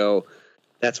camera and go,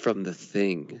 "That's from The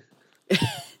Thing."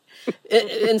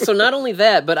 And so not only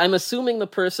that, but I'm assuming the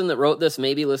person that wrote this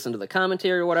maybe listened to the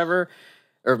commentary or whatever,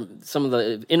 or some of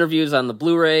the interviews on the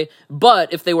Blu-ray.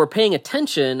 But if they were paying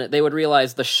attention, they would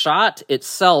realize the shot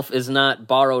itself is not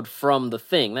borrowed from The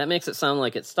Thing. That makes it sound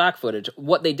like it's stock footage.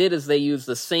 What they did is they used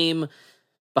the same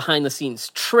behind-the-scenes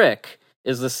trick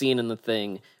as the scene in The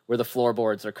Thing where the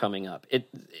floorboards are coming up.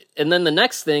 And then the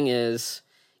next thing is,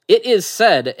 it is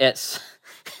said at...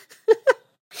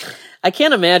 I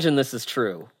can't imagine this is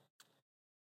true.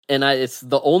 And it's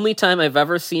the only time I've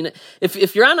ever seen it.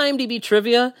 If you're on IMDb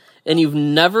trivia and you've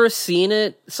never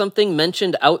seen something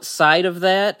mentioned outside of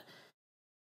that,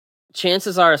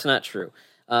 chances are it's not true.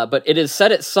 But it is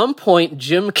said at some point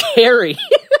Jim Carrey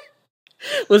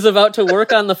was about to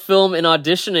work on the film and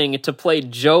auditioning to play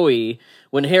Joey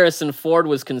when Harrison Ford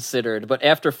was considered, but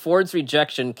after Ford's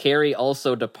rejection, Carey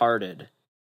also departed.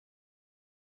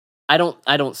 I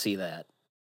don't see that.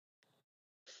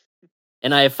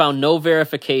 And I have found no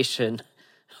verification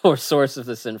or source of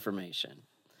this information.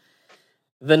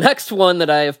 The next one that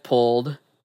I have pulled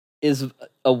is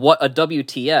a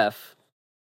WTF,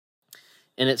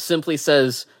 and it simply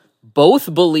says,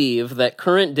 both believe that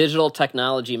current digital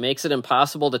technology makes it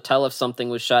impossible to tell if something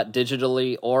was shot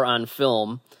digitally or on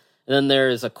film. And then there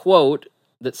is a quote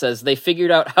that says, they figured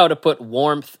out how to put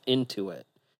warmth into it.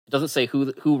 It doesn't say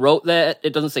who wrote that.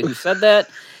 It doesn't say who said that.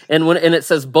 And it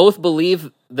says both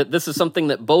believe that this is something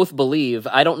that both believe.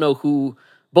 I don't know who,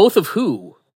 both of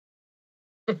who.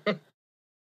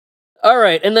 All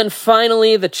right, and then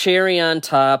finally the cherry on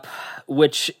top,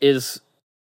 which is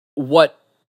what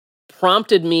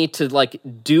prompted me to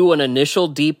do an initial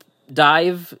deep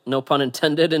dive, no pun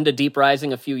intended, into Deep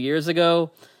Rising a few years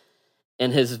ago,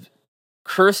 and has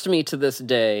cursed me to this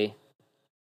day.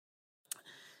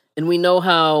 And we know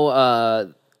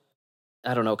how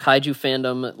kaiju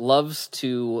fandom loves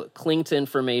to cling to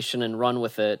information and run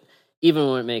with it, even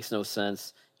when it makes no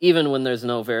sense, even when there's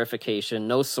no verification,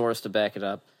 no source to back it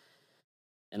up.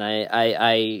 And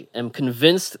I am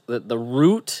convinced that the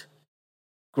root,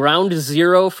 ground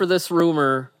zero for this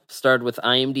rumor started with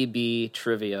IMDb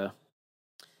trivia.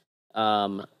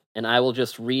 And I will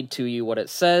just read to you what it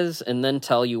says and then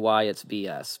tell you why it's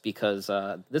BS, because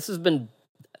this has been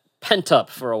pent up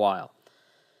for a while.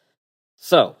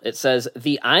 So, it says,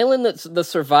 the island that the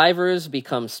survivors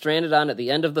become stranded on at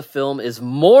the end of the film is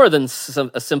more than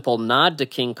a simple nod to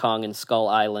King Kong and Skull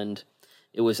Island.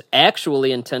 It was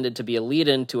actually intended to be a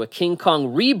lead-in to a King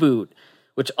Kong reboot,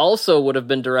 which also would have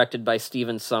been directed by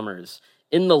Stephen Sommers.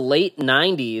 In the late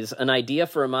 90s, an idea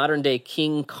for a modern-day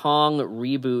King Kong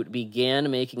reboot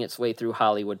began making its way through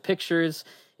Hollywood pictures.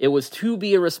 It was to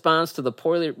be a response to the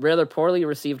rather poorly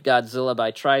received Godzilla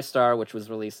by TriStar, which was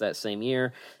released that same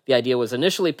year. The idea was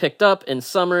initially picked up, and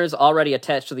Sommers, already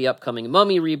attached to the upcoming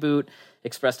Mummy reboot,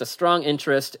 expressed a strong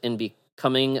interest in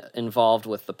becoming involved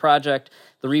with the project.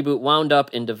 The reboot wound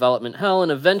up in development hell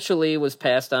and eventually was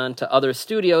passed on to other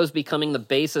studios, becoming the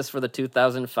basis for the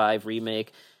 2005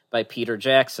 remake by Peter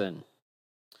Jackson.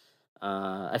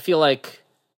 I feel like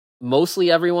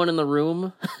mostly everyone in the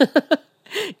room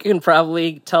can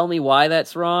probably tell me why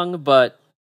that's wrong, but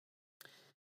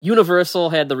Universal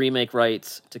had the remake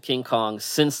rights to King Kong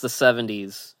since the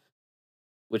 70s,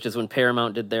 which is when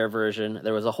Paramount did their version.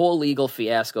 There was a whole legal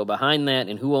fiasco behind that,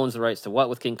 and who owns the rights to what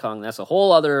with King Kong. That's a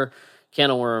whole other can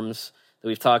of worms that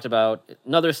we've talked about.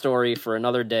 Another story for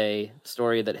another day,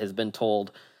 story that has been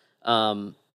told.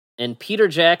 And Peter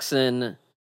Jackson,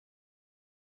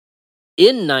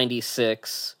 in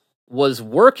 96, was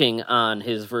working on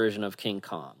his version of King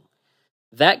Kong.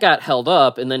 That got held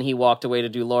up, and then he walked away to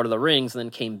do Lord of the Rings, and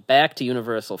then came back to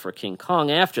Universal for King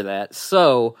Kong after that.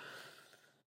 So,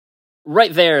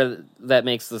 right there, that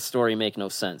makes the story make no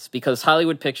sense, because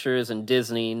Hollywood Pictures and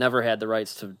Disney never had the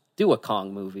rights to do a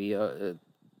Kong movie,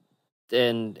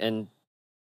 and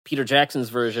Peter Jackson's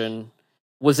version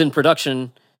was in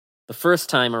production the first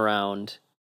time around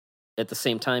at the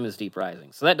same time as Deep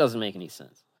Rising. So that doesn't make any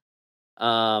sense.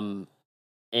 And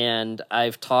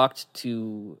I've talked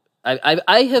to...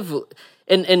 I have...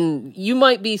 And you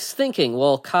might be thinking,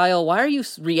 well, Kyle, why are you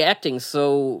reacting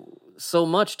so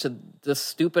much to this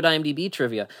stupid IMDb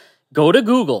trivia? Go to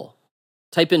Google,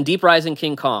 type in Deep Rising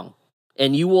King Kong,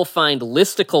 and you will find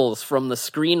listicles from the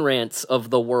Screen Rants of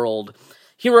the world.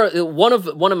 Here are one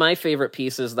of my favorite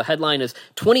pieces. The headline is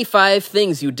 25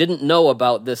 Things You Didn't Know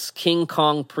About This King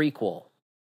Kong Prequel.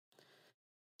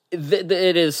 It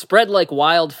is spread like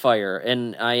wildfire,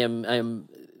 and I am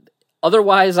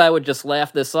otherwise I would just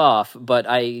laugh this off, but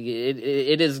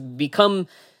it has become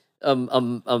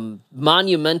a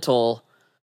monumental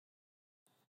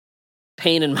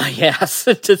pain in my ass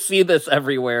to see this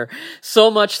everywhere.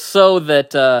 So much so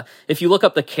that if you look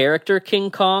up the character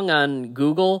King Kong on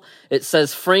Google, it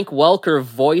says Frank Welker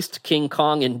voiced King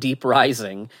Kong in Deep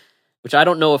Rising, which I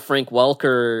don't know if Frank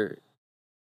Welker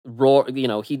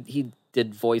he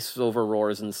did voiceover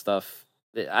roars and stuff.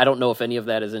 I don't know if any of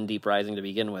that is in Deep Rising to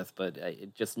begin with, but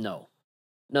just no.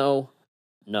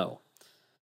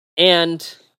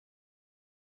 And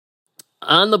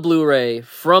on the Blu-ray,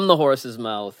 From the Horse's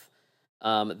Mouth,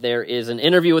 there is an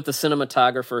interview with the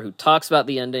cinematographer who talks about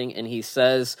the ending, and he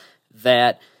says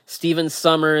that Stephen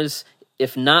Sommers,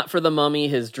 if not for The Mummy,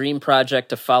 his dream project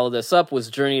to follow this up was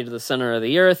Journey to the Center of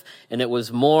the Earth, and it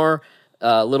was more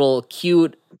little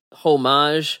cute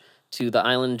homage to the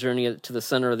island Journey to the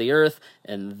Center of the Earth,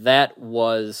 and that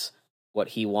was what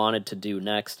he wanted to do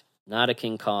next. Not a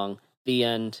King Kong. The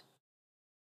end.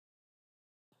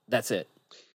 That's it.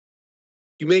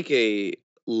 You make a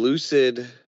lucid,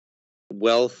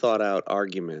 well thought out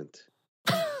argument,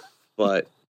 but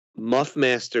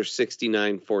Muffmaster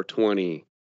 69420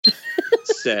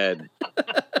 said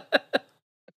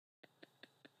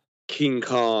King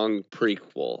Kong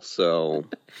prequel. So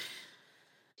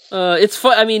it's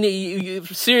fun. I mean,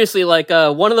 seriously, like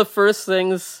one of the first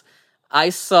things I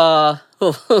saw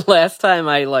last time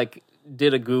I like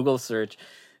did a Google search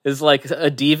is like a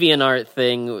DeviantArt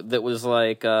thing that was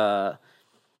like,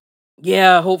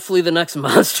 yeah, hopefully the next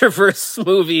MonsterVerse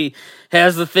movie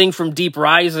has the thing from Deep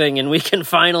Rising and we can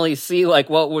finally see like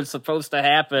what was supposed to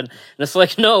happen. And it's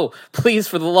like, no, please,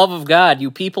 for the love of God,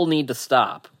 you people need to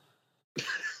stop.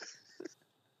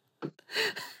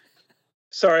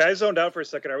 Sorry, I zoned out for a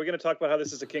second. Are we going to talk about how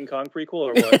this is a King Kong prequel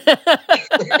or what?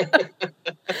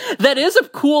 That is a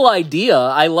cool idea.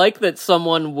 I like that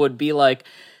someone would be like,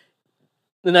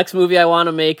 the next movie I want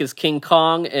to make is King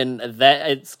Kong, and that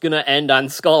it's going to end on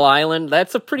Skull Island.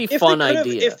 That's a pretty fun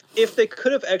idea. If they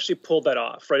could have actually pulled that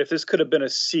off, right? If this could have been a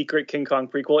secret King Kong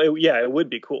prequel, it would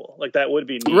be cool. Like, that would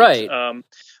be neat. Right.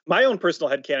 My own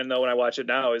personal headcanon, though, when I watch it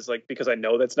now is, like, because I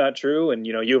know that's not true, and,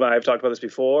 you know, you and I have talked about this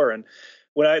before, and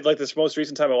when I, like, this most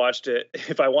recent time I watched it,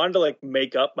 if I wanted to, like,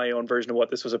 make up my own version of what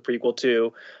this was a prequel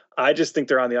to, I just think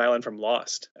they're on the island from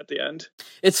Lost at the end.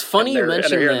 It's funny you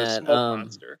mentioned that.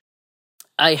 Monster.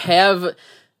 I have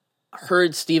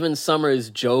heard Stephen Summers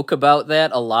joke about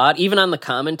that a lot, even on the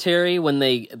commentary when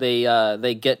they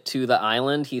get to the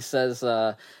island. He says,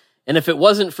 and if it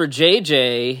wasn't for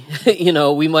JJ, you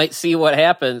know, we might see what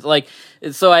happens. Like,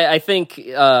 so I think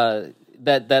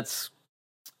that's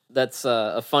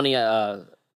a funny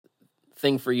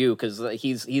thing for you because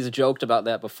he's joked about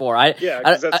that before.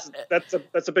 Because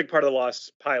that's a big part of the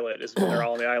Lost pilot is when they're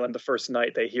all on the island. The first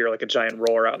night they hear like a giant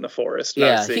roar out in the forest.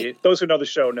 Yeah, those who know the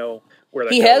show know where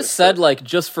that he has said like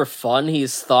just for fun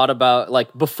he's thought about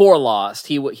like before Lost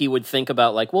he would think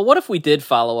about like, well, what if we did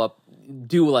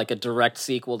do like a direct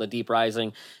sequel to Deep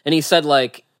Rising, and he said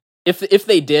like if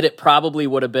they did, it probably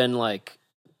would have been like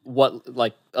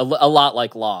a lot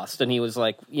like Lost. And he was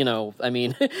like, you know, I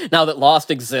mean, now that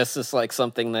Lost exists, it's like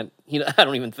something that I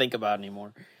don't even think about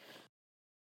anymore.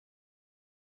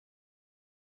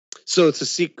 So it's a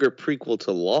secret prequel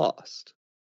to Lost.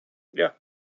 Yeah.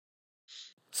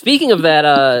 Speaking of that,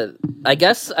 I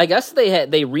guess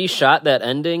they reshot that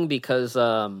ending because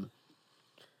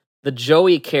the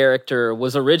Joey character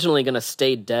was originally going to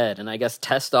stay dead, and I guess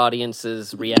test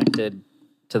audiences reacted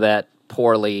to that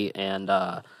poorly, and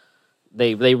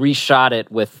they reshot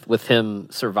it with him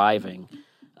surviving.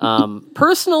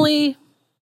 Personally,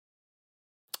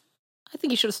 I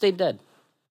think he should have stayed dead.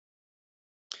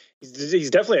 He's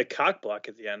definitely a cock block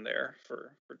at the end there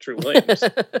for True Williams.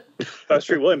 If I was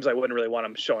True Williams, I wouldn't really want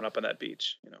him showing up on that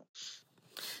beach, you know.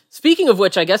 Speaking of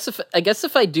which, I guess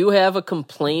if I do have a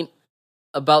complaint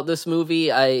about this movie,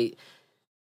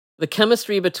 the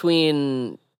chemistry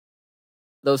between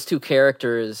those two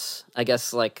characters, I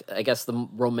guess the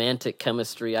romantic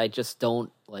chemistry, I just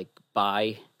don't like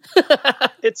buy.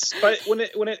 But when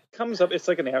it comes up, it's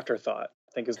like an afterthought,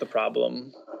 I think is the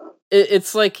problem.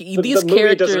 It's like these the movie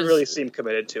characters doesn't really seem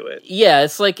committed to it. Yeah,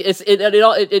 it's like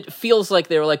it feels like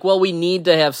they were like, well, we need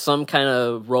to have some kind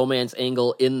of romance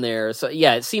angle in there. So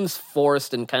yeah, it seems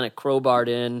forced and kind of crowbarred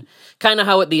in, kind of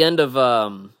how at the end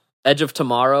of Edge of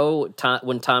Tomorrow,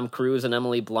 when Tom Cruise and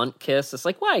Emily Blunt kiss, it's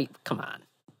like, why? Come on,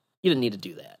 you didn't need to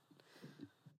do that.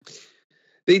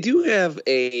 They do have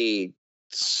a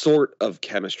sort of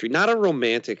chemistry, not a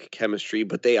romantic chemistry,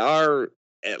 but they are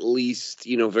at least,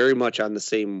 you know, very much on the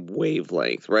same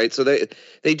wavelength, right? So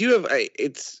they do have.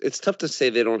 It's tough to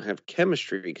say they don't have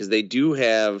chemistry because they do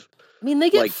have. I mean, they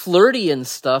get like, flirty and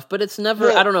stuff, but it's never.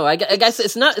 Well, I don't know. I guess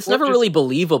it's not. It's never really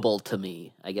believable to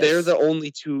me. I guess they're the only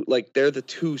two. Like they're the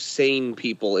two sane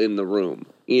people in the room.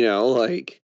 You know,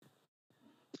 like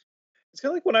it's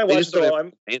kind of like when I watched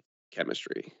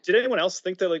chemistry. Did anyone else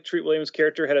think that like Treat Williams'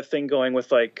 character had a thing going with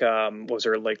like was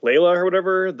her like Layla or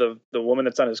whatever, the woman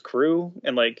that's on his crew,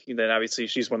 and like then obviously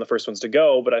she's one of the first ones to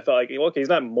go, but I thought like, okay, he's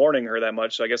not mourning her that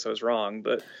much, so I guess I was wrong.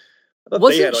 But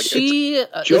wasn't she?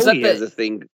 Joey has a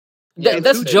thing.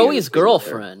 That's Joey's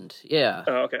girlfriend. Yeah.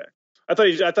 Oh, okay.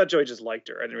 I thought Joey just liked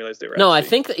her. I didn't realize they were. No,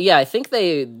 actually... I think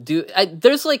they do.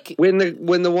 There's like when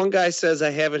the one guy says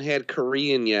I haven't had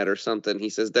Korean yet or something, he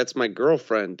says that's my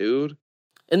girlfriend, dude.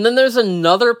 And then there's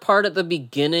another part at the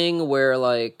beginning where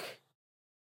like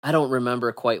I don't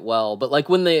remember quite well, but like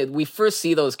when we first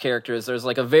see those characters, there's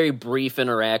like a very brief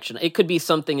interaction. It could be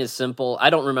something as simple.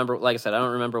 I don't remember, like I said, I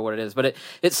don't remember what it is, but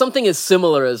it's something as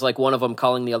similar as like one of them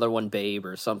calling the other one babe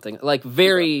or something, like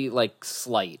very like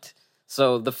slight.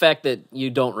 So the fact that you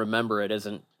don't remember it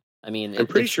isn't, I mean, I'm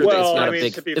pretty sure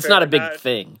it's not a big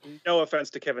thing. No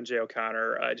offense to Kevin J.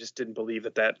 O'Connor, I just didn't believe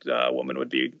that woman would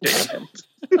be dating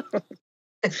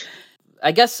him.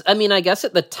 I guess at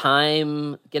the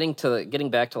time, getting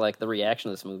back to like the reaction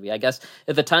of this movie, I guess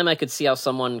at the time I could see how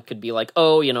someone could be like,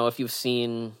 oh, you know, if you've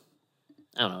seen,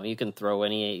 I don't know, you can throw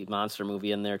any monster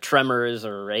movie in there, Tremors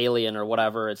or Alien or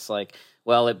whatever. It's like,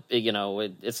 well,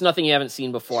 it's nothing you haven't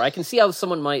seen before. I can see how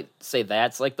someone might say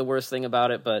that's like the worst thing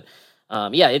about it, but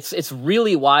yeah, it's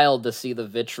really wild to see the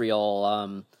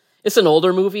vitriol. It's an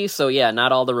older movie, so yeah,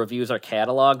 not all the reviews are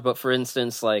cataloged, but for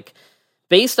instance, like,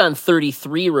 based on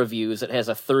 33 reviews, it has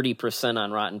a 30%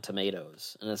 on Rotten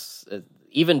Tomatoes. And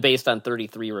even based on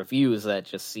 33 reviews, that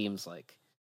just seems like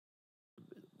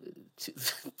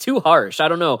too harsh. I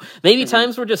don't know. Maybe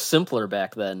times were just simpler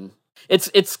back then.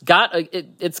 It's got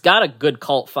a good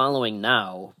cult following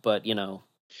now, but you know,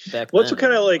 back What's then,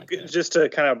 kind of like just to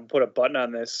kind of put a button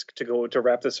on this to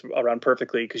wrap this around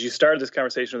perfectly, because you started this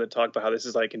conversation with a talk about how this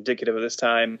is like indicative of this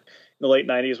time in the late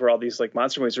 90s where all these like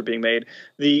monster movies were being made.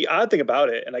 The odd thing about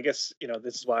it, and I guess, you know,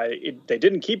 this is why they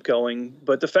didn't keep going,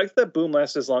 but the fact that boom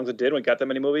lasted as long as it did when it got that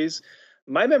many movies,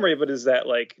 my memory of it is that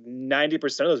like 90%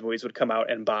 of those movies would come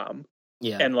out and bomb.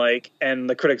 Yeah. And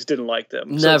the critics didn't like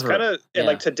them. Never. So it's kind of, and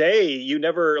like today, you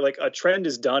never, like, a trend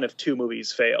is done if 2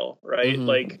 movies fail, right? Mm-hmm.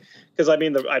 Like, because I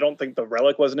mean, I don't think The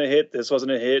Relic wasn't a hit. This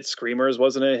wasn't a hit. Screamers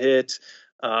wasn't a hit.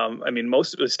 I mean,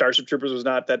 most of the Starship Troopers was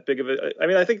not that big of a. I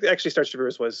mean, I think actually Starship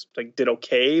Troopers was like did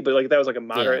okay, but like that was like a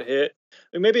moderate hit.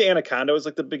 I mean, maybe Anaconda was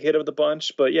like the big hit of the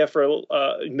bunch, but yeah, for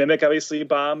Mimic obviously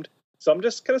bombed. So I'm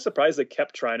just kind of surprised they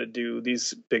kept trying to do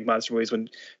these big monster movies when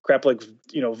crap like,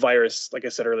 you know, Virus, like I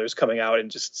said earlier, is coming out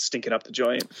and just stinking up the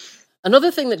joint.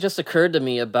 Another thing that just occurred to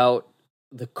me about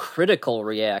the critical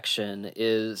reaction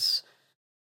is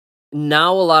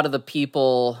now a lot of the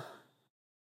people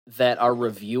that are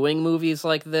reviewing movies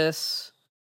like this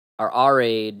are our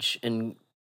age, and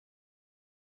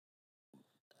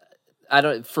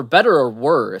for better or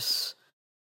worse,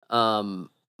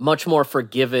 much more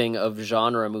forgiving of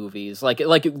genre movies. Like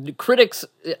critics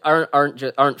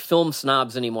aren't film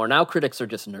snobs anymore. Now critics are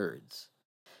just nerds.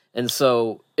 And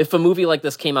so if a movie like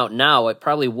this came out now, it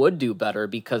probably would do better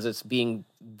because it's being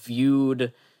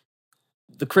viewed.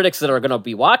 The critics that are going to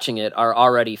be watching it are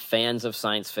already fans of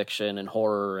science fiction and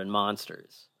horror and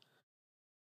monsters.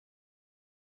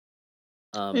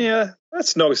 Yeah,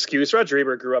 that's no excuse. Roger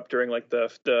Ebert grew up during like the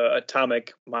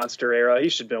atomic monster era. He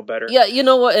should know better. Yeah, you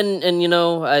know what, and you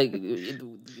know,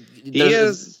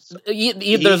 there's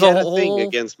a whole thing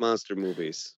against monster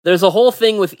movies. There's a whole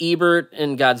thing with Ebert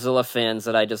and Godzilla fans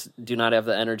that I just do not have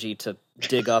the energy to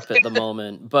dig up at the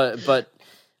moment. But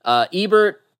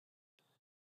Ebert,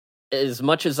 as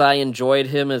much as I enjoyed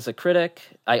him as a critic,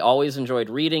 I always enjoyed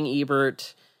reading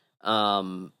Ebert.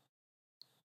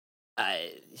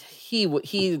 He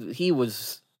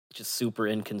was just super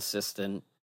inconsistent.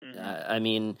 I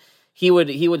mean, he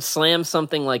would slam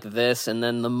something like this, and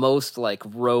then the most like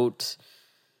rote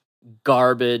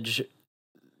garbage,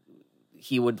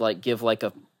 he would like give like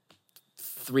a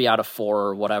 3 out of 4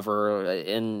 or whatever.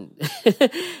 And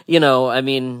you know, I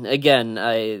mean, again,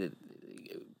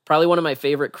 probably one of my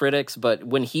favorite critics, but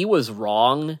when he was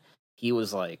wrong, he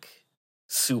was like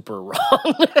super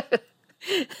wrong.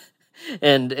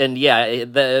 And yeah,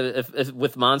 if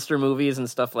with monster movies and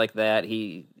stuff like that,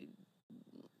 he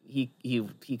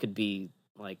could be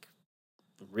like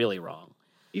really wrong.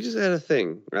 He just had a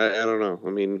thing. I don't know. I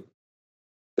mean,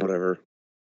 whatever.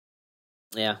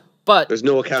 Yeah, but there's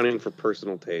no accounting for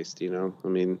personal taste, you know? I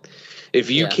mean,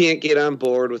 if you can't get on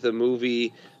board with a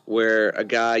movie where a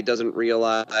guy doesn't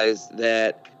realize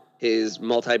that his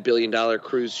multi-billion-dollar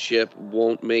cruise ship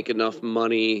won't make enough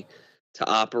money to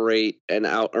operate and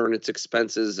out-earn its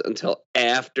expenses until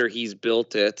after he's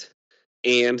built it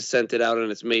and sent it out on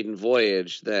its maiden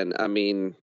voyage, then, I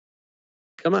mean,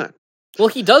 come on. Well,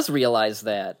 he does realize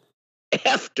that.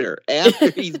 After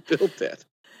he's built it.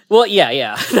 Well,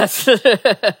 yeah. That's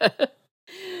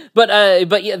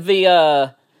but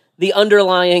yeah, the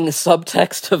underlying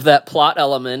subtext of that plot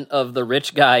element of the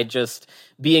rich guy just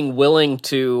being willing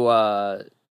to,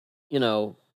 you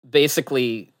know,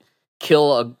 basically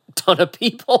kill a ton of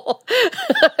people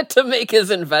to make his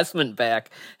investment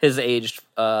back has aged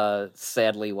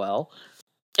sadly well.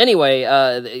 Anyway,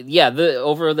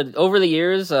 over the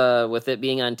years, with it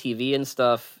being on TV and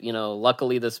stuff, you know,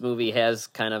 luckily this movie has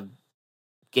kind of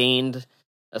gained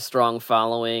a strong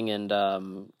following and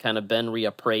kind of been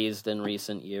reappraised in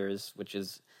recent years, which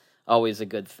is always a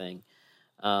good thing.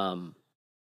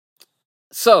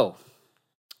 So,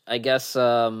 I guess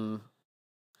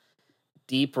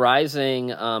Deep Rising,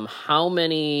 how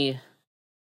many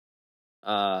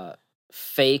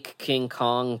fake King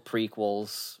Kong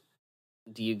prequels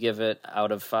do you give it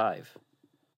out of 5?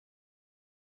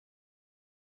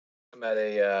 I'm at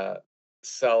a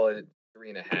solid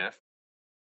 3.5.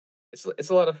 It's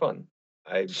a lot of fun.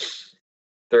 I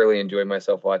thoroughly enjoyed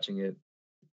myself watching it.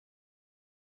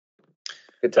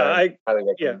 Good time. Highly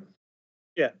recommend.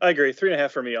 Yeah, I agree.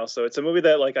 3.5 for me also. It's a movie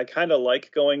that I kind of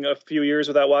like going a few years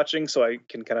without watching, so I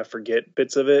can kind of forget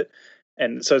bits of it.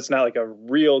 And so it's not like a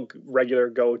real regular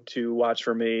go-to watch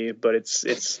for me, but it's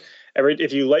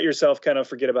if you let yourself kind of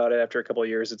forget about it after a couple of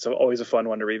years, it's always a fun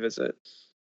one to revisit.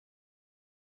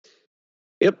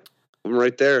 Yep, I'm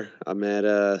right there. I'm at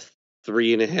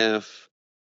 3.5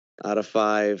 out of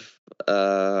 5.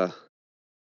 Famke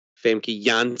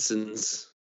Janssens.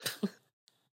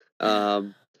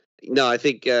 No, I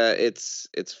think it's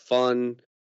fun.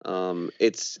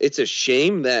 It's a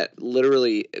shame that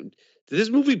literally did this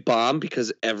movie bomb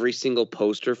because every single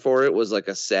poster for it was like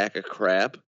a sack of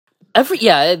crap.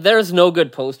 There's no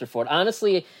good poster for it.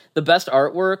 Honestly, the best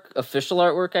official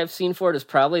artwork I've seen for it is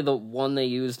probably the one they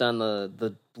used on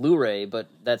the Blu-ray, but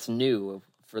that's new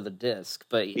for the disc.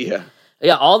 But yeah,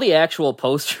 all the actual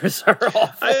posters are awful.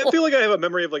 I feel like I have a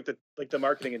memory of the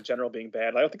marketing in general being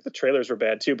bad. I don't think the trailers were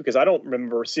bad too, because I don't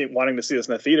remember wanting to see this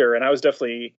in the theater, and I was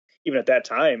definitely, even at that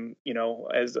time,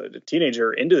 as a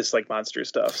teenager, into this monster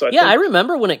stuff. So I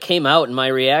remember when it came out, and my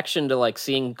reaction to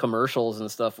seeing commercials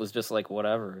and stuff was just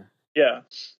whatever. Yeah.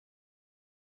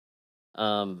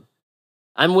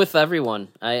 I'm with everyone.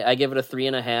 I give it a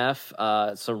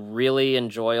 3.5. It's a really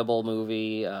enjoyable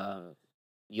movie.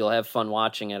 You'll have fun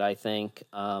watching it, I think.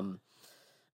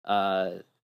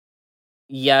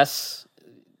 Yes,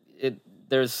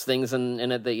 there's things in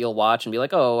it that you'll watch and be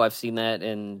like, oh, I've seen that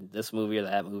in this movie or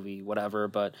that movie, whatever.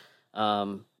 But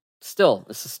still,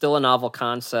 this is still a novel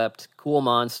concept, cool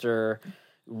monster,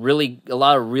 a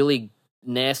lot of really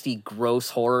nasty,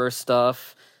 gross horror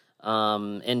stuff.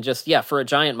 And just, for a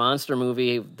giant monster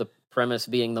movie, the premise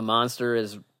being the monster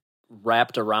is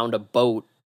wrapped around a boat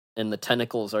and the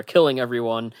tentacles are killing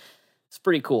everyone. It's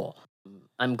pretty cool.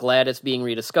 I'm glad it's being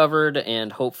rediscovered,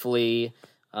 and hopefully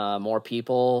more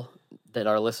people that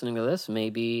are listening to this may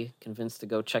be convinced to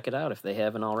go check it out if they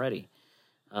haven't already.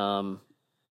 And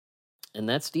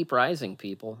that's Deep Rising,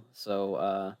 people.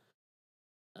 So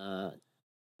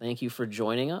thank you for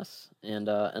joining us. And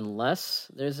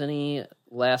unless there's any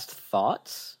last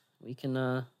thoughts, we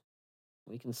can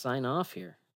sign off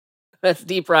here. That's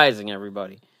Deep Rising,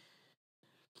 everybody.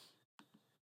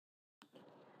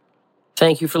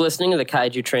 Thank you for listening to the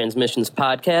Kaiju Transmissions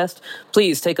podcast.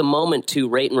 Please take a moment to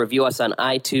rate and review us on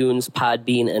iTunes,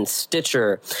 Podbean, and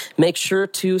Stitcher. Make sure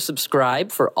to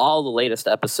subscribe for all the latest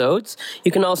episodes.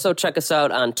 You can also check us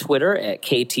out on Twitter at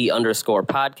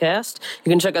KT_podcast.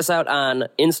 You can check us out on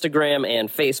Instagram and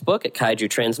Facebook at Kaiju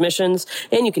Transmissions.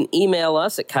 And you can email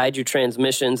us at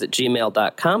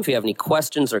kaijutransmissions@gmail.com if you have any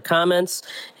questions or comments.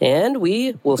 And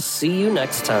we will see you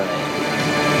next time.